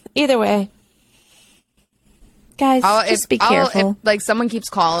 Either way, guys, just be careful. If someone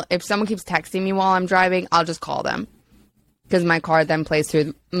keeps texting me while I'm driving, I'll just call them because my car then plays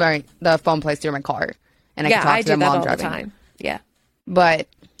through the phone plays through my car, and I can talk to them while I'm driving. The time. Yeah, but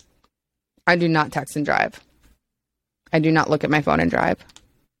I do not text and drive. I do not look at my phone and drive.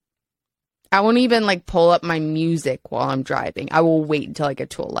 I won't even, like, pull up my music while I'm driving. I will wait until I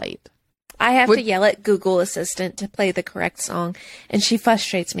get to a light. I have to yell at Google Assistant to play the correct song, and she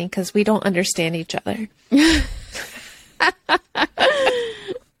frustrates me because we don't understand each other.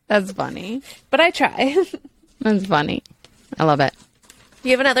 That's funny. But I try. That's funny. I love it. Do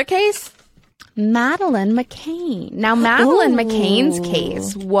you have another case? Madeline McCain. Now, Madeline McCain's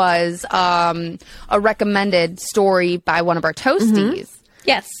case was a recommended story by one of our Toasties. Mm-hmm.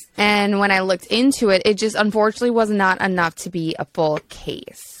 Yes. And when I looked into it, it just unfortunately was not enough to be a full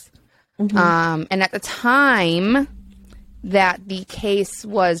case. Mm-hmm. And at the time, that the case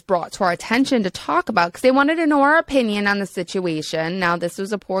was brought to our attention to talk about because they wanted to know our opinion on the situation. Now, this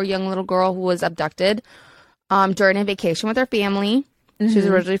was a poor young little girl who was abducted during a vacation with her family. She was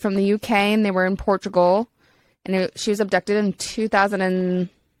originally from the UK, and they were in Portugal. And she was abducted in 2007,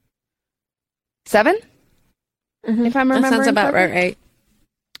 if I'm remembering. That sounds about correctly. right.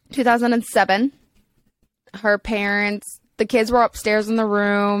 2007. Her parents, the kids were upstairs in the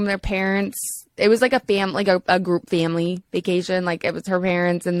room. Their parents, it was like a family, like a group family vacation. Like it was her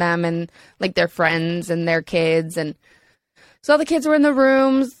parents and them and like their friends and their kids. And so the kids were in the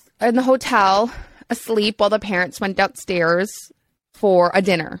rooms in the hotel asleep while the parents went downstairs for a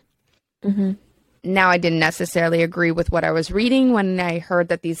dinner. Now, I didn't necessarily agree with what I was reading when I heard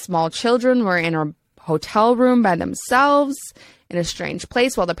that these small children were in a hotel room by themselves in a strange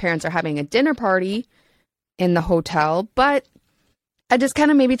place while the parents are having a dinner party in the hotel. But I just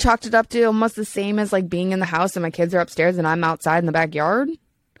kind of maybe chalked it up to almost the same as like being in the house and my kids are upstairs and I'm outside in the backyard.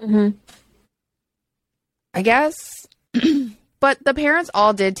 I guess. But the parents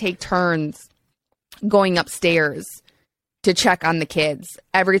all did take turns going upstairs to check on the kids.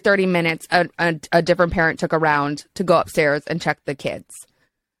 Every 30 minutes, a different parent took a round to go upstairs and check the kids.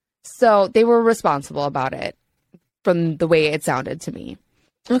 So they were responsible about it from the way it sounded to me.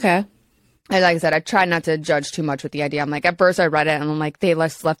 Okay. And like I said, I tried not to judge too much with the idea. I'm like, at first I read it and I'm like, they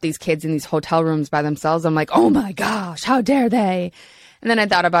left these kids in these hotel rooms by themselves. I'm like, oh my gosh, how dare they? And then I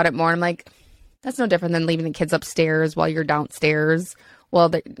thought about it more. I'm like, that's no different than leaving the kids upstairs while you're downstairs while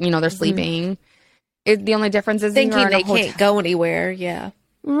they're sleeping. The only difference is thinking they can't go anywhere. Yeah.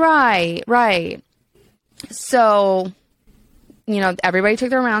 Right. So, everybody took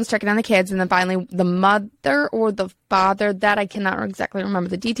their rounds checking on the kids. And then finally the mother or the father, that I cannot exactly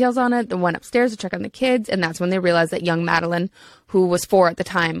remember the details on it, they went upstairs to check on the kids. And that's when they realized that young Madeline, who was 4 at the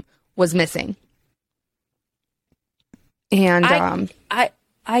time, was missing. And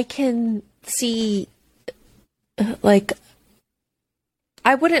I can see, like,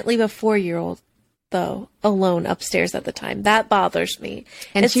 I wouldn't leave a 4-year-old though alone upstairs at the time. That bothers me.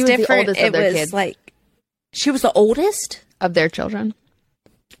 And it's she was different. the oldest of their kids. Like, she was the oldest of their children.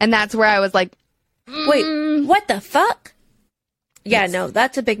 And that's where I was like, wait, what the fuck? Yeah, no,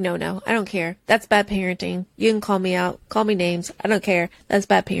 that's a big no-no. I don't care. That's bad parenting. You can call me out, call me names. I don't care. That's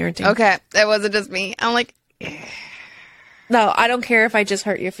bad parenting. Okay, it wasn't just me. I'm like, no, I don't care if I just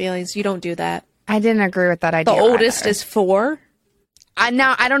hurt your feelings. You don't do that. I didn't agree with that idea. The oldest either. is 4.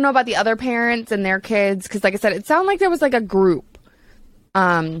 I don't know about the other parents and their kids because, like I said, it sounded like there was like a group,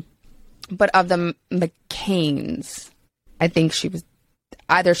 but of the McCains, I think she was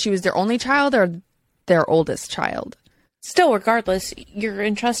their only child or their oldest child. Still, regardless, you're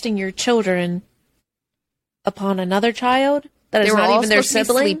entrusting your children upon another child that is not even their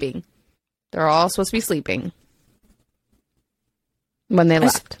sibling. Sleeping. They're all supposed to be sleeping when they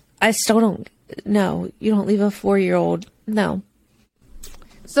left. I still don't. No, you don't leave a 4-year-old. No.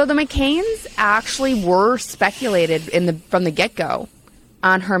 So the McCains actually were speculated from the get-go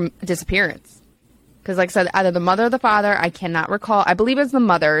on her disappearance. Because like I said, either the mother or the father, I cannot recall. I believe it's the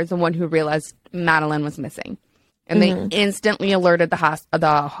mother is the one who realized Madeline was missing. And they instantly alerted the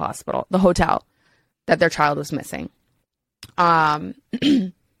hotel, that their child was missing. So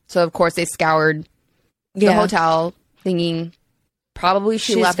of course they scoured the hotel thinking probably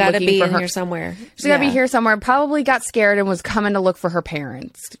she's left gotta looking be for in her. here somewhere. She's got to be here somewhere. Probably got scared and was coming to look for her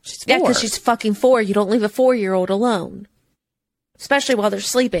parents. She's 4. Yeah, because she's fucking 4. You don't leave a 4-year-old alone. Especially while they're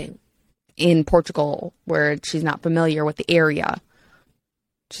sleeping. In Portugal, where she's not familiar with the area.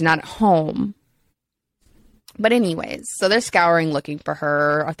 She's not at home. But anyways, so they're scouring looking for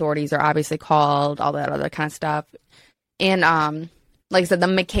her. Authorities are obviously called, all that other kind of stuff. And like I said, the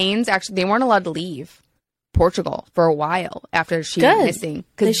McCains, actually, they weren't allowed to leave Portugal for a while after she went missing.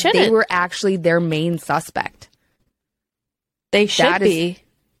 Because they were actually their main suspect. They should be.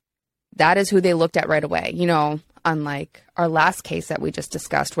 That is who they looked at right away. Unlike our last case that we just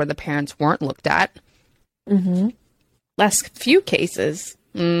discussed where the parents weren't looked at. Last few cases.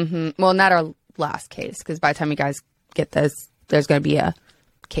 Well, not our last case, because by the time you guys get this, there's going to be a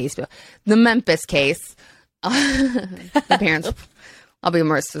case. The Memphis case. The parents, I'll be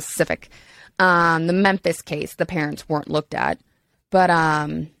more specific. The Memphis case, the parents weren't looked at. But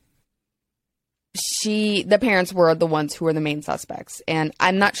the parents were the ones who were the main suspects. And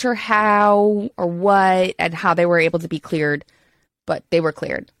I'm not sure how or what and how they were able to be cleared, but they were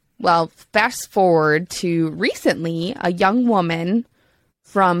cleared. Well, fast forward to recently, a young woman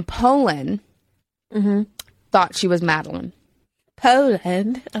from Poland thought she was Madeline.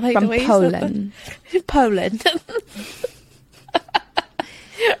 Poland? I like from the way Poland. Poland.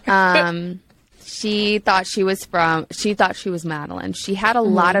 she thought she was Madeline. She had a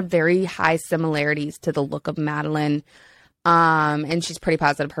lot of very high similarities to the look of Madeline. And she's pretty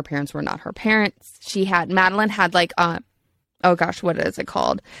positive her parents were not her parents. Madeline had like, oh gosh, what is it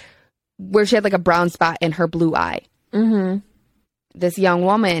called? Where she had like a brown spot in her blue eye. Mm-hmm. This young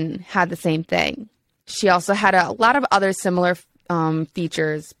woman had the same thing. She also had a lot of other similar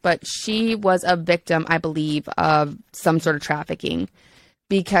features, but she was a victim, I believe, of some sort of trafficking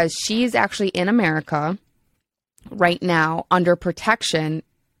because she's actually in America right now under protection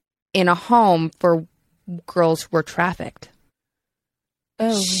in a home for girls who were trafficked.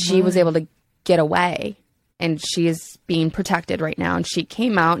 She was able to get away, and she is being protected right now. And she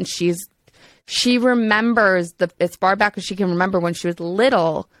came out, and she remembers as far back as she can remember when she was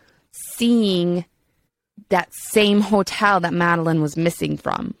little, seeing that same hotel that Madeline was missing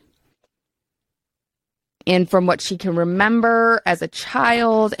from. And from what she can remember as a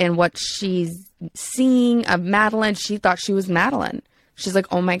child and what she's seeing of Madeline, she thought she was Madeline. She's like,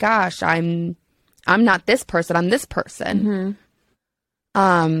 oh my gosh, I'm not this person, I'm this person.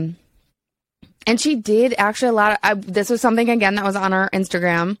 Mm-hmm. And she did actually this was something again that was on our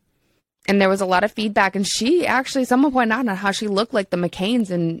Instagram, and there was a lot of feedback, and she actually, someone pointed out on how she looked like the McCains,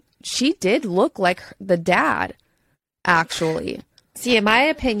 and she did look like the dad, actually. See, in my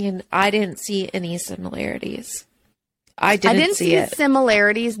opinion, I didn't see any similarities. I didn't see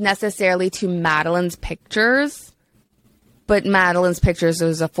similarities necessarily to Madeline's pictures, but Madeline's pictures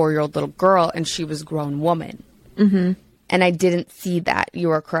was a 4-year-old little girl, and she was a grown woman. Mm-hmm. And I didn't see that.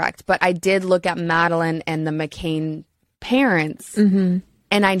 You are correct. But I did look at Madeline and the McCain parents, mm-hmm.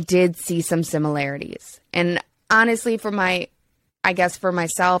 and I did see some similarities. And honestly, for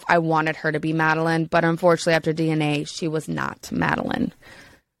myself, I wanted her to be Madeline, but unfortunately, after DNA, she was not Madeline.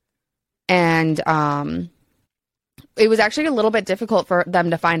 And it was actually a little bit difficult for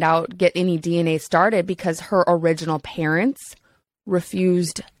them to get any DNA started because her original parents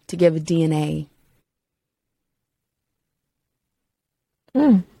refused to give DNA.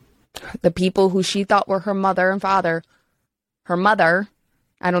 The people who she thought were her mother and father,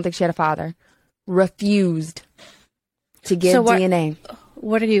 I don't think she had a father, refused to give DNA.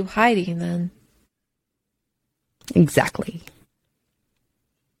 What are you hiding then? Exactly.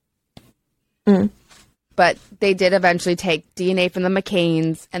 But they did eventually take DNA from the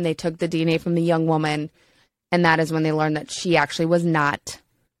McCains, and they took the DNA from the young woman, and that is when they learned that she actually was not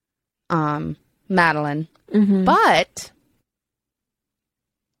Madeline. Mm-hmm. But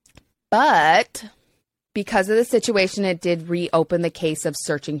because of the situation, it did reopen the case of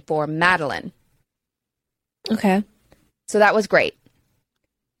searching for Madeline. Okay. So that was great.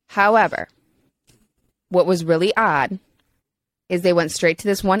 However, what was really odd is they went straight to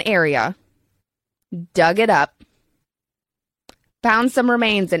this one area, dug it up, found some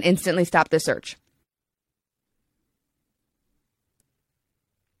remains, and instantly stopped the search.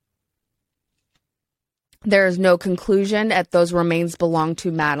 There is no conclusion that those remains belong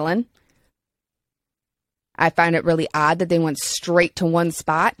to Madeline. I find it really odd that they went straight to one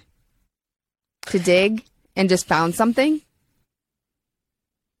spot to dig and just found something.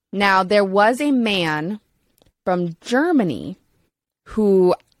 Now, there was a man from Germany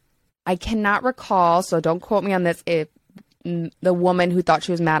who I cannot recall, so don't quote me on this, if the woman who thought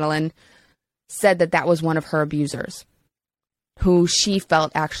she was Madeline said that was one of her abusers, who she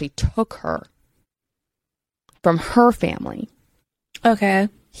felt actually took her from her family. Okay.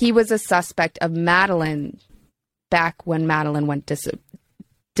 He was a suspect of Madeline back when Madeline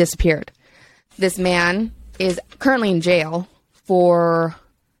disappeared. This man is currently in jail for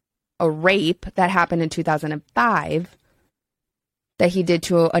a rape that happened in 2005 that he did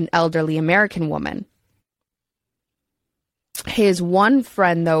to an elderly American woman. His one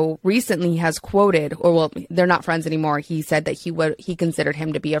friend, though, recently has quoted, they're not friends anymore. He said that he considered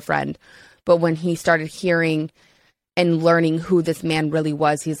him to be a friend. But when he started hearing and learning who this man really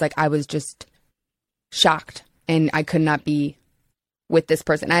was, he's like, I was just shocked and I could not be with this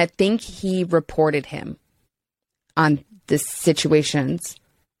person. I think he reported him on the situations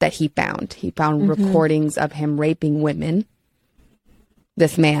that he found. He found recordings of him raping women,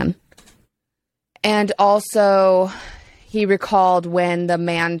 this man. And also he recalled when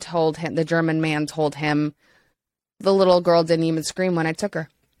the German man told him, the little girl didn't even scream when I took her.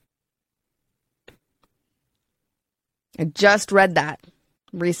 I just read that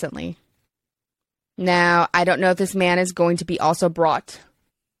recently. Now, I don't know if this man is going to be also brought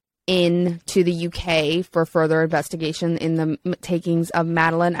into the UK for further investigation in the takings of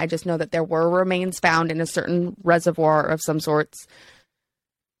Madeline. I just know that there were remains found in a certain reservoir of some sorts.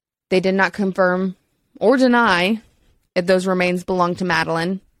 They did not confirm or deny if those remains belonged to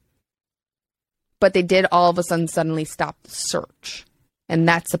Madeline. But they did all of a sudden suddenly stop the search. And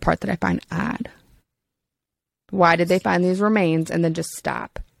that's the part that I find odd. Why did they find these remains and then just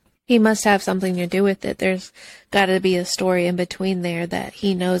stop? He must have something to do with it. There's got to be a story in between there that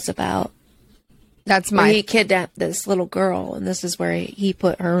he knows about. That's where he kidnapped this little girl, and this is where he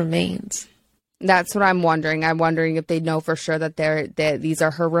put her remains. That's what I'm wondering. I'm wondering if they know for sure that these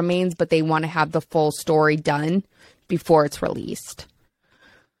are her remains, but they want to have the full story done before it's released.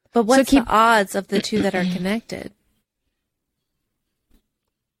 But what's the odds of the two that are connected?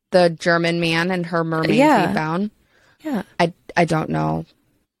 The German man and her remains we found? Yeah. I don't know.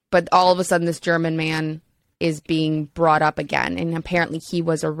 But all of a sudden, this German man is being brought up again. And apparently he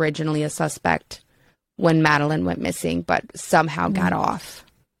was originally a suspect when Madeline went missing, but somehow got off.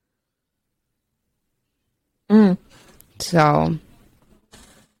 So,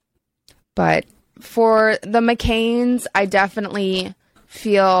 but for the McCains, I definitely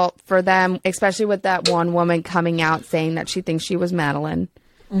feel for them, especially with that one woman coming out saying that she thinks she was Madeline.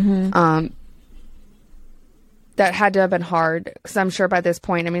 That had to have been hard, because I'm sure by this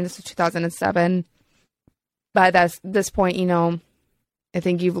point, I mean, this is 2007. By this point, you know, I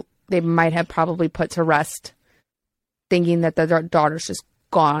think they might have probably put to rest thinking that their daughter's just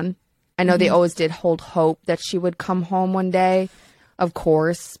gone. I know they always did hold hope that she would come home one day, of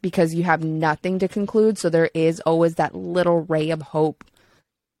course, because you have nothing to conclude. So there is always that little ray of hope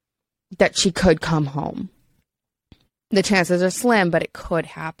that she could come home. The chances are slim, but it could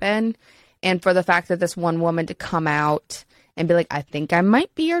happen. And for the fact that this one woman to come out and be like, I think I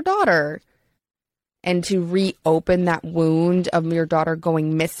might be your daughter, and to reopen that wound of your daughter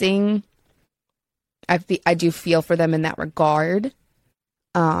going missing, I do feel for them in that regard.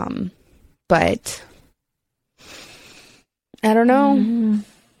 But I don't know.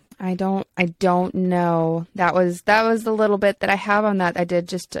 I don't know. That was the little bit that I have on that. I did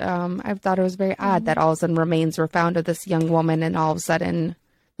just, I thought it was very odd that all of a sudden remains were found of this young woman, and all of a sudden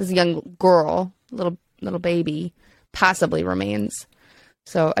this young girl, little baby, possibly remains.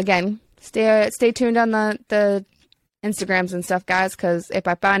 So again, stay tuned on the Instagrams and stuff, guys, because if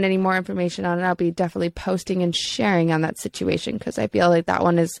I find any more information on it, I'll be definitely posting and sharing on that situation, because I feel like that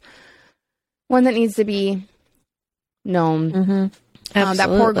one is one that needs to be known. That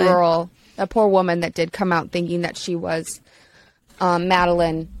poor girl, that poor woman that did come out thinking that she was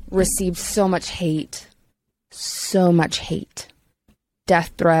Madeline, received so much hate,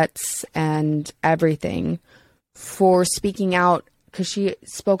 death threats and everything for speaking out, because she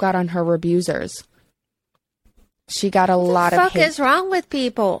spoke out on her abusers. She got a lot of hate. What the fuck is wrong with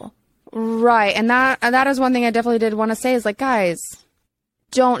people? Right. And that is one thing I definitely did want to say is, like, guys,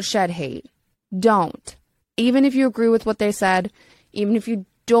 don't shed hate. Don't. Even if you agree with what they said, even if you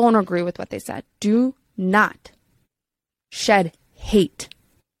don't agree with what they said, do not shed hate.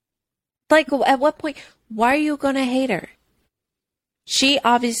 Like, at what point? Why are you going to hate her? She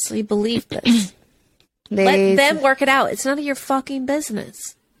obviously believed this. Let them work it out. It's none of your fucking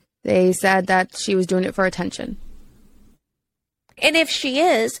business. They said that she was doing it for attention. And if she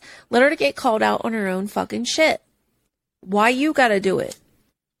is, let her get called out on her own fucking shit. Why you gotta do it?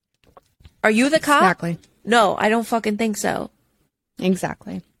 Are you the cop? Exactly. No, I don't fucking think so.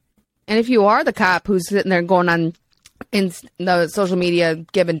 Exactly. And if you are the cop who's sitting there going on in the social media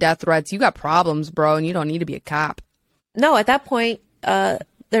giving death threats, you got problems, bro, and you don't need to be a cop. No, at that point,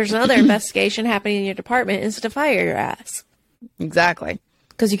 there's another investigation happening in your department, and it's to fire your ass. Exactly.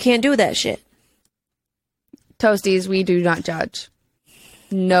 Because you can't do that shit. Toasties, we do not judge.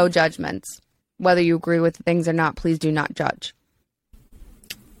 No judgments. Whether you agree with things or not, please do not judge.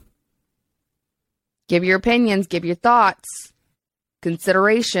 Give your opinions, give your thoughts,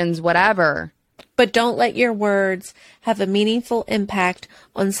 considerations, whatever. But don't let your words have a meaningful impact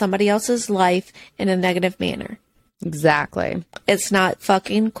on somebody else's life in a negative manner. Exactly. It's not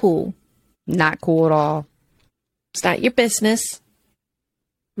fucking cool. Not cool at all. It's not your business.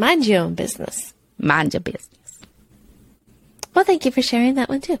 Mind your own business. Mind your business. Well, thank you for sharing that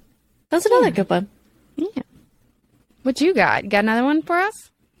one, too. That's another good one. Yeah. What you got? Got another one for us?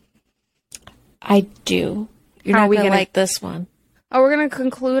 I do. You're not going to like this one. Oh, we're going to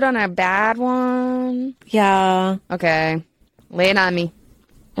conclude on a bad one? Yeah. Okay. Lay it on me.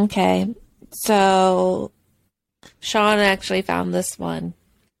 Okay. So, Sean actually found this one.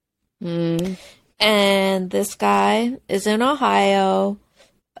 And this guy is in Ohio.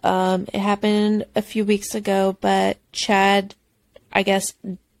 It happened a few weeks ago, but Chad, I guess,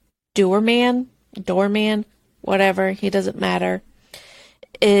 Doorman, whatever, he doesn't matter,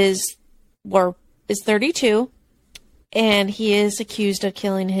 is 32, and he is accused of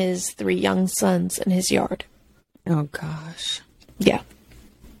killing his 3 young sons in his yard. Oh, gosh. Yeah.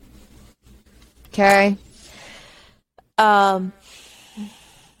 Okay.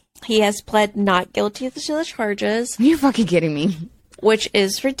 He has pled not guilty to the charges, You're fucking kidding me. which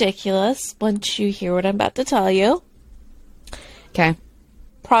is ridiculous once you hear what I'm about to tell you. Okay.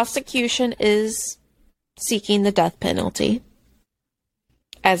 Prosecution is seeking the death penalty,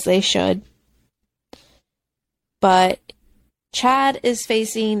 as they should. But Chad is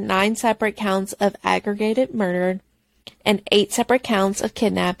facing 9 separate counts of aggravated murder and 8 separate counts of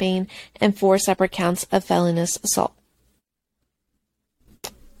kidnapping and 4 separate counts of felonious assault.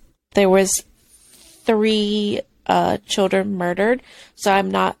 There was 3 children murdered, so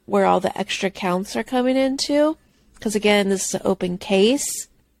I'm not where all the extra counts are coming into, because again, this is an open case.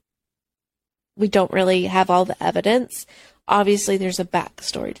 We don't really have all the evidence. Obviously, there's a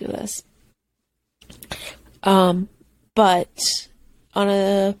backstory to this. But on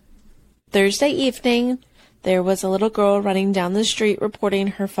a Thursday evening, there was a little girl running down the street reporting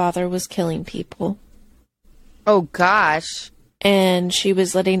her father was killing people. Oh, gosh. And she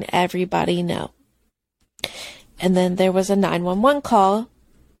was letting everybody know. And then there was a 911 call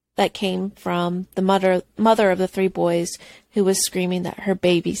that came from the mother of the 3 boys who was screaming that her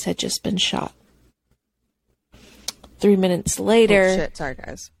babies had just been shot. 3 minutes later... Oh, shit. Sorry,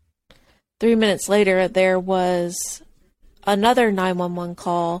 guys. 3 minutes later, there was another 911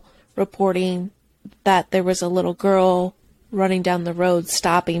 call reporting that there was a little girl running down the road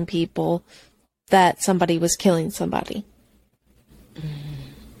stopping people, that somebody was killing somebody.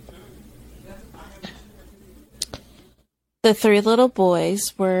 The 3 little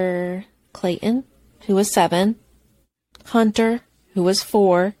boys were Clayton, who was 7, Hunter, who was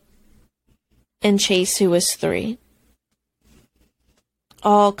 4, and Chase, who was 3.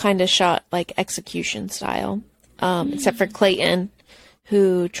 All kind of shot like execution style, except for Clayton,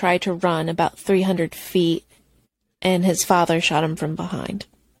 who tried to run about 300 feet, and his father shot him from behind.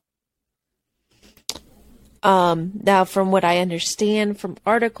 Now, from what I understand from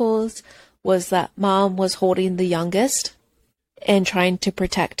articles, was that mom was holding the youngest and trying to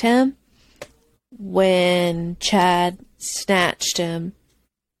protect him when Chad snatched him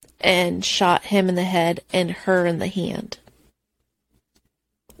and shot him in the head and her in the hand.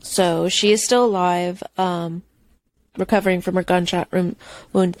 So she is still alive, recovering from her gunshot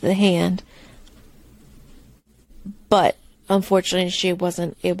wound to the hand. But unfortunately, she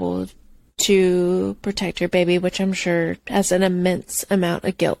wasn't able to protect her baby, which I'm sure has an immense amount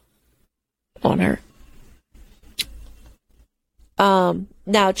of guilt on her.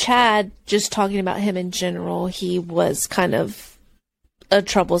 Now, Chad, just talking about him in general, he was kind of a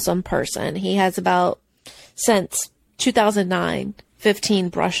troublesome person. He has about, since 2009, 15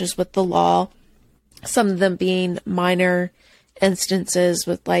 brushes with the law, some of them being minor instances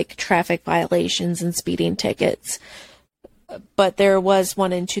with like traffic violations and speeding tickets. But there was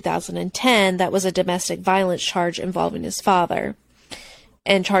one in 2010 that was a domestic violence charge involving his father.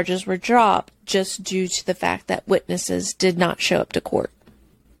 And charges were dropped just due to the fact that witnesses did not show up to court.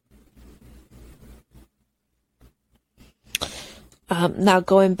 Now,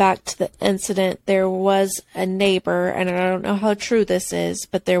 going back to the incident, there was a neighbor, and I don't know how true this is,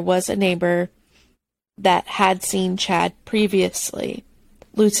 but there was a neighbor that had seen Chad previously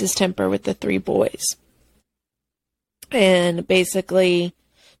lose his temper with the 3 boys and basically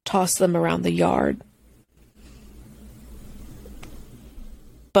toss them around the yard.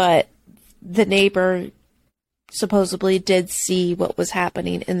 But the neighbor supposedly did see what was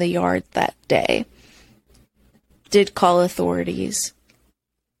happening in the yard that day. Did call authorities.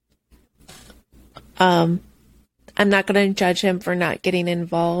 I'm not going to judge him for not getting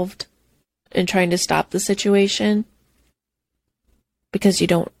involved in trying to stop the situation, because you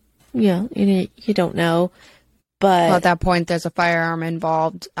don't know. But Well, at that point, there's a firearm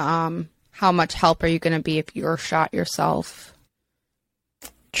involved. How much help are you going to be if you're shot yourself?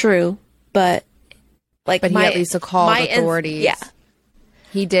 True, but he he at least called authorities. Yeah,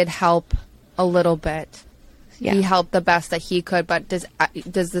 he did help a little bit. Yeah. He helped the best that he could. But does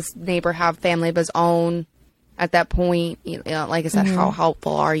this neighbor have family of his own at that point? You know, like I said, how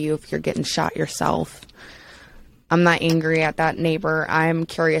helpful are you if you're getting shot yourself? I'm not angry at that neighbor. I'm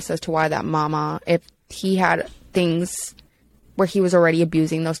curious as to why that mama, if he had things where he was already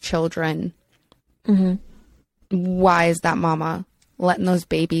abusing those children, why is that mama letting those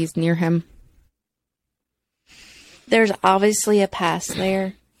babies near him? There's obviously a past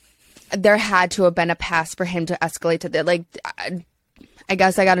there. There had to have been a past for him to escalate to that. Like, I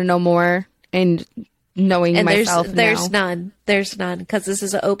guess I got to know more, and knowing and myself there's now. There's none, because this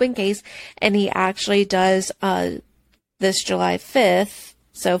is an open case, and he actually does this July 5th,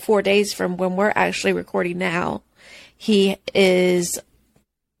 so 4 days from when we're actually recording now, he is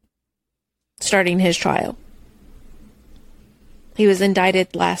starting his trial. He was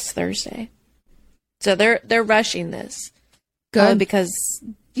indicted last Thursday. So they're rushing this. Good. Because,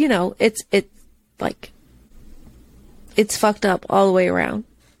 you know, it's fucked up all the way around.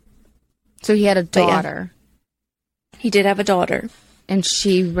 So he had a daughter. Yeah, he did have a daughter. And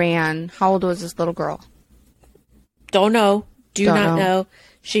she ran. How old was this little girl? Don't know. Do not know.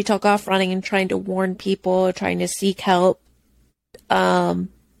 She took off running and trying to warn people, trying to seek help.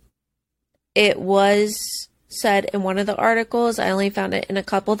 It was said in one of the articles, I only found it in a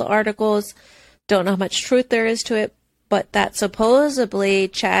couple of the articles, don't know how much truth there is to it, but that supposedly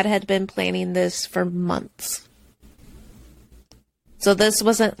Chad had been planning this for months. So this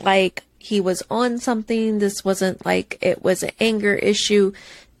wasn't like he was on something. This wasn't like it was an anger issue.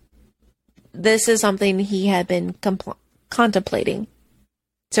 This is something he had been contemplating.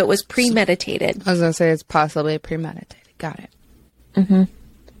 So it was premeditated. I was going to say it's possibly premeditated. Got it. Mm-hmm.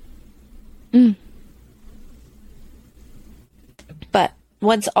 Mm. But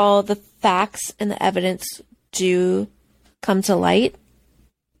once all the facts and the evidence do come to light,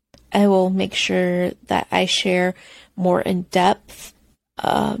 I will make sure that I share more in depth.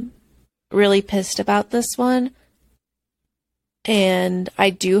 Really pissed about this one. And I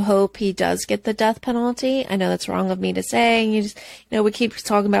do hope he does get the death penalty. I know that's wrong of me to say. You just, we keep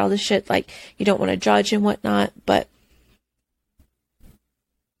talking about all this shit like you don't want to judge and whatnot. But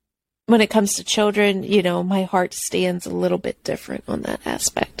when it comes to children, my heart stands a little bit different on that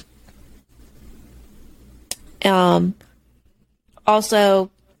aspect.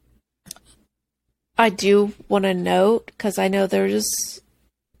 Also, I do want to note, because I know there's,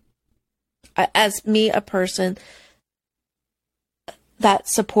 as me, a person that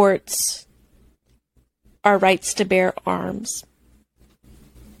supports our rights to bear arms.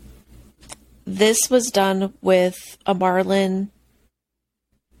 This was done with a Marlin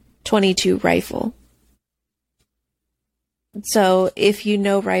 22 rifle. So if you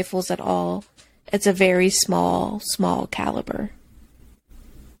know rifles at all, it's a very small caliber.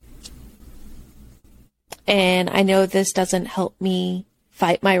 And I know this doesn't help me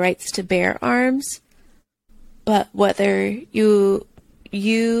fight my rights to bear arms, but whether you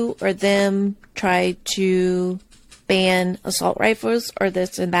or them try to ban assault rifles or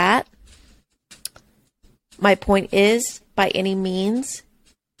this and that, my point is, by any means,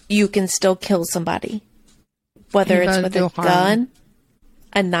 you can still kill somebody. Whether it's with a gun,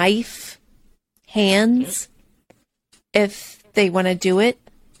 a knife, hands. If they want to do it,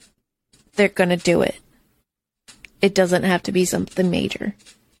 they're going to do it. It doesn't have to be something major.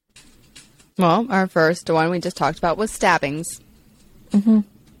 Well, our first one we just talked about was stabbings. Mm-hmm.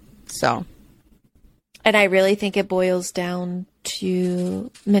 So. And I really think it boils down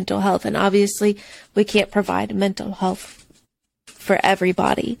to mental health. And obviously, we can't provide mental health for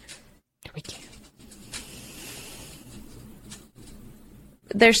everybody. We can't.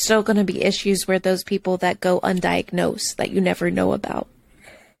 There's still going to be issues where those people that go undiagnosed that you never know about.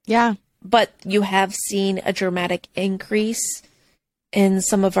 Yeah. But you have seen a dramatic increase in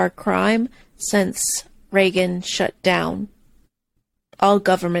some of our crime since Reagan shut down all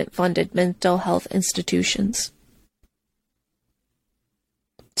government-funded mental health institutions.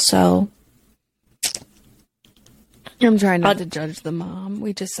 So, I'm trying not to judge the mom.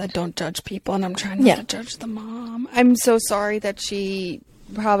 We just said don't judge people, and I'm trying not to judge the mom. I'm so sorry that she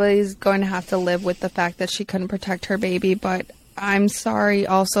probably is going to have to live with the fact that she couldn't protect her baby, but I'm sorry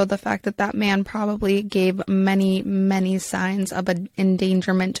also the fact that man probably gave many, many signs of an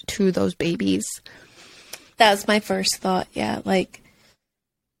endangerment to those babies. That was my first thought, yeah.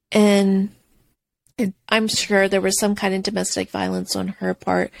 And I'm sure there was some kind of domestic violence on her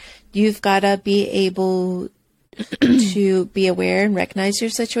part. You've got to be able to be aware and recognize your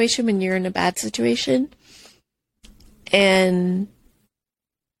situation when you're in a bad situation and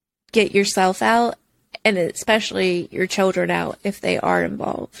get yourself out, and especially your children out if they are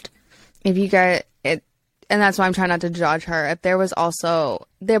involved. If you get it, and that's why I'm trying not to judge her. If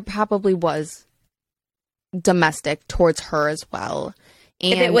there probably was domestic towards her as well.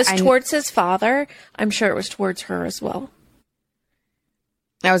 And if it was towards his father, I'm sure it was towards her as well.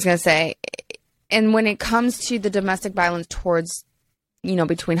 I was going to say, and when it comes to the domestic violence towards,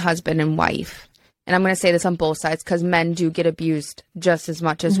 between husband and wife, and I'm going to say this on both sides because men do get abused just as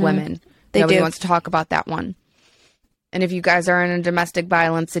much as women. Nobody wants to talk about that one. And if you guys are in a domestic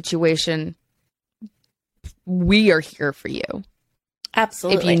violence situation, we are here for you.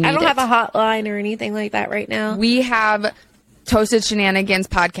 Absolutely. I don't have a hotline or anything like that right now. We have Toasted Shenanigans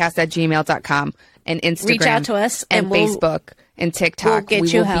podcast at gmail.com and Instagram. Reach out to us and Facebook and TikTok. We'll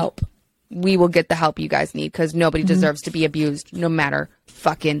get you help. We will get the help you guys need because nobody deserves to be abused no matter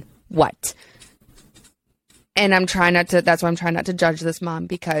fucking what. And I'm trying not to, that's why I'm trying not to judge this mom,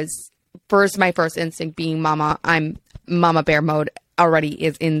 because my first instinct being mama, I'm mama bear mode already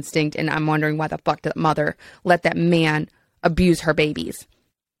is instinct. And I'm wondering why the fuck did that mother let that man abuse her babies.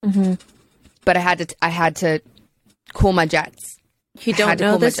 Mm-hmm. But I had to cool my jets. You don't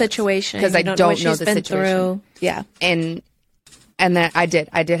know the situation. Because I don't know the situation. Through. Yeah. And then I did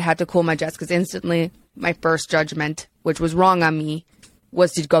have to cool my jets, because instantly my first judgment, which was wrong on me,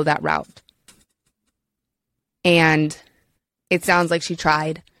 was to go that route. And it sounds like she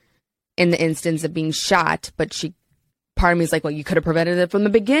tried in the instance of being shot, but part of me is like, well, you could have prevented it from the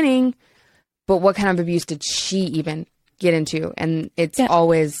beginning. But what kind of abuse did she even get into? And it's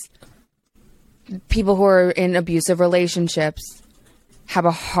always people who are in abusive relationships have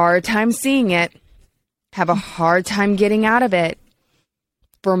a hard time seeing it, have a hard time getting out of it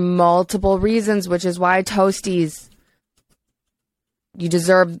for multiple reasons, which is why Toasties, you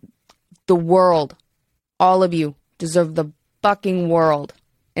deserve the world. All of you deserve the fucking world.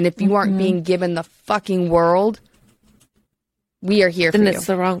 And if you aren't being given the fucking world, we are here for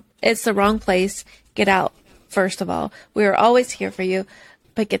you. It's the wrong place. Get out, first of all. We are always here for you,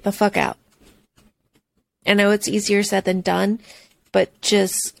 but get the fuck out. I know it's easier said than done, but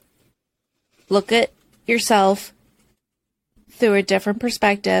just look at yourself through a different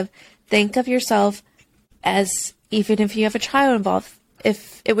perspective. Think of yourself as, even if you have a child involved,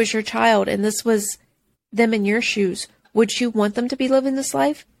 if it was your child and this was them in your shoes, would you want them to be living this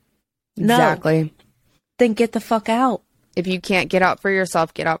life? No. Exactly. Then get the fuck out. If you can't get out for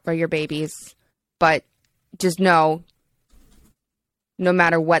yourself, get out for your babies. But just know, no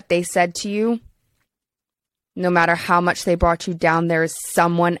matter what they said to you, no matter how much they brought you down, there is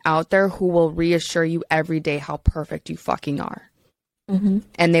someone out there who will reassure you every day how perfect you fucking are. Mm-hmm.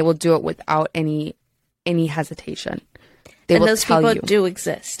 And they will do it without any hesitation. And those people do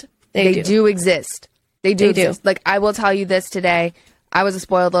exist. They do exist. They do exist. Like, I will tell you this today. I was a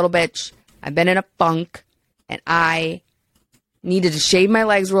spoiled little bitch. I've been in a funk, and I needed to shave my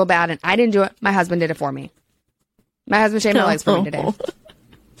legs real bad, and I didn't do it. My husband did it for me. My husband shaved my legs for me today.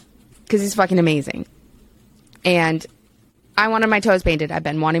 Because he's fucking amazing. And I wanted my toes painted. I've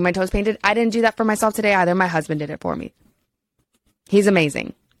been wanting my toes painted. I didn't do that for myself today either. My husband did it for me. He's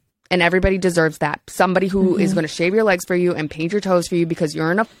amazing. And everybody deserves that. Somebody who is going to shave your legs for you and paint your toes for you because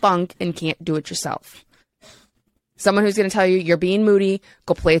you're in a funk and can't do it yourself. Someone who's going to tell you you're being moody,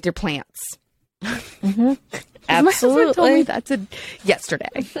 go play with your plants. Mm-hmm. Absolutely. My husband told me that yesterday.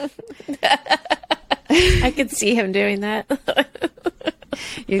 I could see him doing that.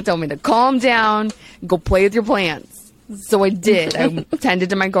 He told me to calm down, go play with your plants. So I did. I tended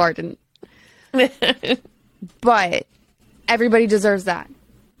to my garden. But everybody deserves that.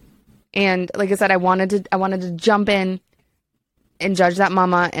 And like I said, I wanted to jump in and judge that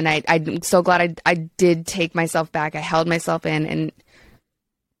mama, and I'm so glad I did take myself back. I held myself in, and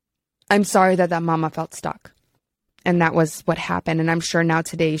I'm sorry that mama felt stuck. And that was what happened. And I'm sure now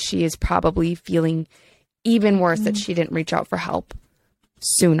today she is probably feeling even worse that she didn't reach out for help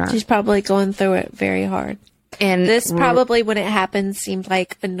sooner. She's probably going through it very hard. And this probably, when it happened, seemed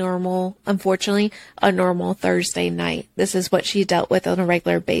like unfortunately, a normal Thursday night. This is what she dealt with on a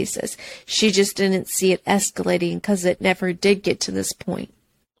regular basis. She just didn't see it escalating because it never did get to this point.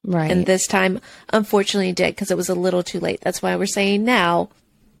 Right. And this time, unfortunately, did, because it was a little too late. That's why we're saying now,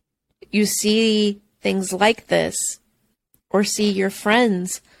 you see things like this, or see your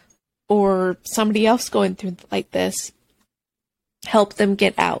friends or somebody else going through like this, help them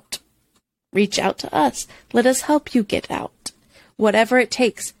get out. Reach out to us. Let us help you get out. Whatever it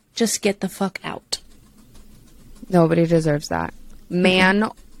takes, just get the fuck out. Nobody deserves that. Man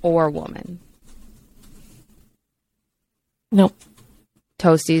or woman. Nope.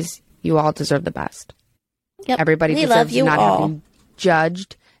 Toasties, you all deserve the best. Yep. Everybody we deserves to not all. have been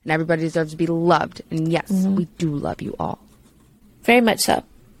judged, and everybody deserves to be loved. And yes, we do love you all. Very much so.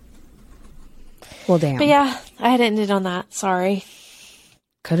 Well, damn. But yeah, I had ended on that. Sorry.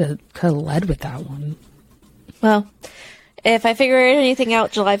 Could have led with that one. Well, if I figure anything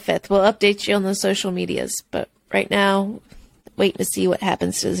out July 5th, we'll update you on the social medias. But right now, waiting to see what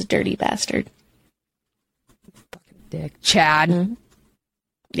happens to this dirty bastard. Fucking dick. Chad. Mm-hmm.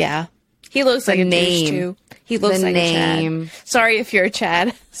 Yeah. He looks like a douche, too. He looks like a Chad. Sorry if you're a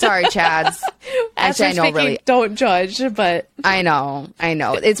Chad. Sorry, Chads. Actually, I know, really. Don't judge, but... I know.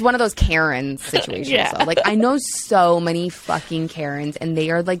 It's one of those Karen situations. Yeah. So. Like, I know so many fucking Karens, and they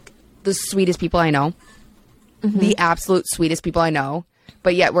are, like, the sweetest people I know. Mm-hmm. The absolute sweetest people I know.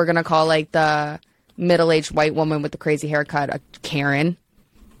 But yet we're going to call, like, the middle-aged white woman with the crazy haircut a Karen.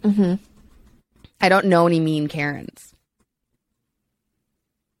 Mm-hmm. I don't know any mean Karens.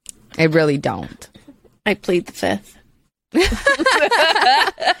 I really don't. I plead the fifth.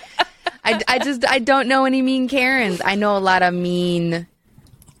 I don't know any mean Karens. I know a lot of mean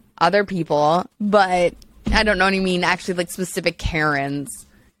other people, but I don't know any mean actually like specific Karens,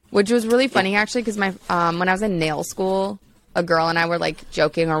 which was really funny actually because my when I was in nail school, a girl and I were like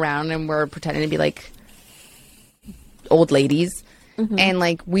joking around and we're pretending to be like old ladies. And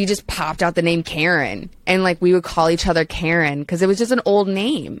like we just popped out the name Karen and like we would call each other Karen because it was just an old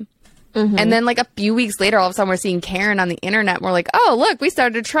name. And then like a few weeks later, all of a sudden we're seeing Karen on the internet. And we're like, oh, look, we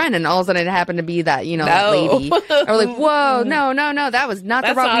started a trend. And all of a sudden it happened to be that, that lady. And we're like, whoa, no. That was not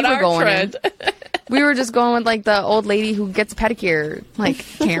the route we were going in. We were just going with like the old lady who gets a pedicure, like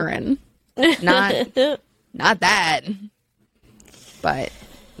Karen. Not that. But,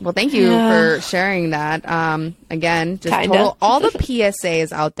 well, thank you for sharing that. Again, just all the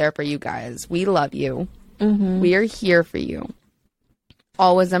PSAs out there for you guys. We love you. We are here for you.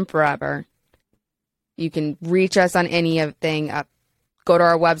 Always and forever. You can reach us on anything. Go to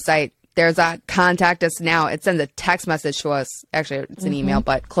our website. There's a contact us now. It sends a text message to us. Actually, it's an email,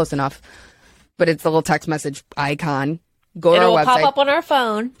 but close enough. But it's a little text message icon. Go to our website. It'll pop up on our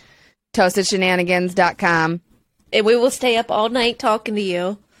phone. Toastedshenanigans.com. And we will stay up all night talking to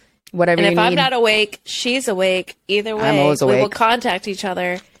you. Whatever you need. And if I'm not awake, she's awake. Either way, I'm always awake. We will contact each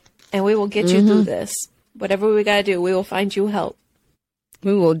other and we will get you through this. Whatever we got to do, we will find you help.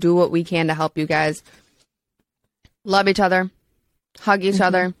 We will do what we can to help you guys. Love each other. Hug each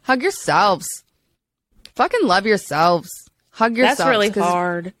other. Hug yourselves. Fucking love yourselves. Hug yourselves. That's really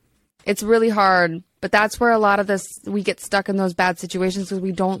hard. It's really hard. But that's where a lot of this, we get stuck in those bad situations because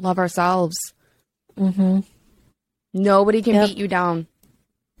we don't love ourselves. Nobody can beat you down.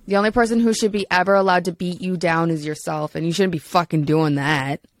 The only person who should be ever allowed to beat you down is yourself. And you shouldn't be fucking doing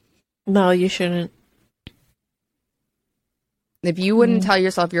that. No, you shouldn't. If you wouldn't tell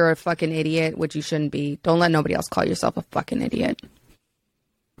yourself you're a fucking idiot, which you shouldn't be, don't let nobody else call yourself a fucking idiot.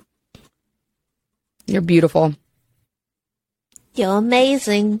 You're beautiful. You're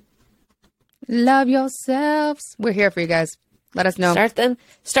amazing. Love yourselves. We're here for you guys. Let us know.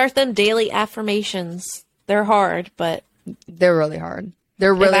 Start them daily affirmations. They're hard, but they're really hard.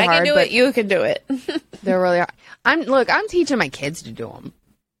 They're really hard. If I can do it, you can do it. They're really hard. I'm teaching my kids to do them.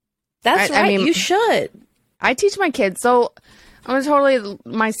 That's right. I mean, you should. I teach my kids. So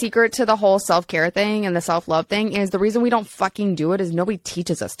my secret to the whole self-care thing and the self-love thing is the reason we don't fucking do it is nobody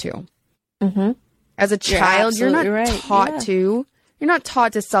teaches us to. As a child, you're not taught to. You're not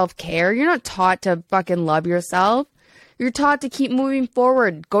taught to self-care. You're not taught to fucking love yourself. You're taught to keep moving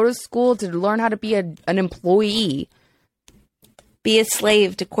forward. Go to school to learn how to be an employee. Be a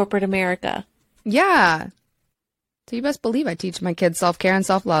slave to corporate America. Yeah. So you best believe I teach my kids self-care and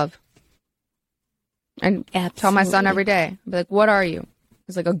self-love. I tell my son every day, I'll be like, what are you?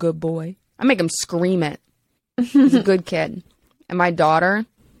 He's like, a good boy. I make him scream it. He's a good kid. And my daughter,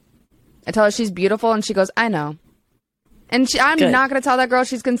 I tell her she's beautiful, and she goes, I know. And I'm not going to tell that girl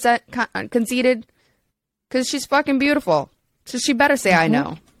she's conceited, because she's fucking beautiful. So she better say, I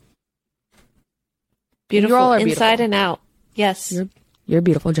know. Beautiful, you all are inside beautiful. And out. Yes. You're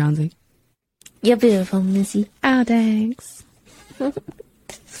beautiful, Johnsy. You're beautiful, Missy. Oh, thanks.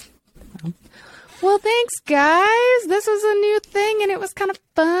 Well, thanks, guys. This was a new thing, and it was kind of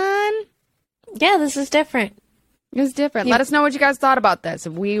fun. Yeah, this is different. It was different. Yeah. Let us know what you guys thought about this.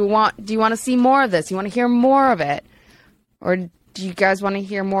 Do you want to see more of this? You want to hear more of it? Or do you guys want to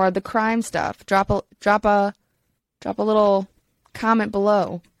hear more of the crime stuff? Drop a little comment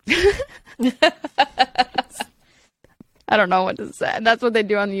below. I don't know what to say. That's what they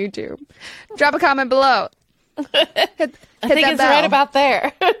do on YouTube. Drop a comment below. Hit I think it's bell. Right about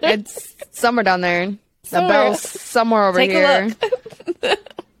there. It's somewhere down there. The bell's somewhere over here. Take a look.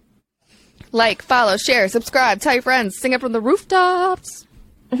 Like, follow, share, subscribe, tell your friends, sing it from the rooftops.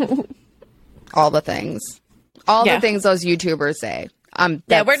 All the things. All the things those YouTubers say.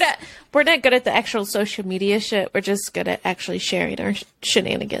 We're not good at the actual social media shit. We're just good at actually sharing our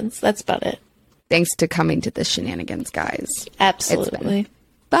shenanigans. That's about it. Thanks to coming to the shenanigans, guys. Absolutely. It's been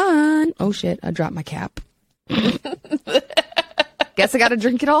fun. Oh shit, I dropped my cap. Guess I gotta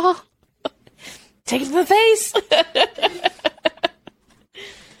drink it all. Take it to the face.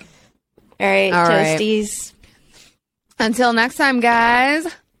 All right, Toasties. Until next time, guys.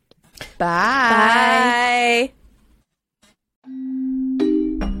 Bye. Bye.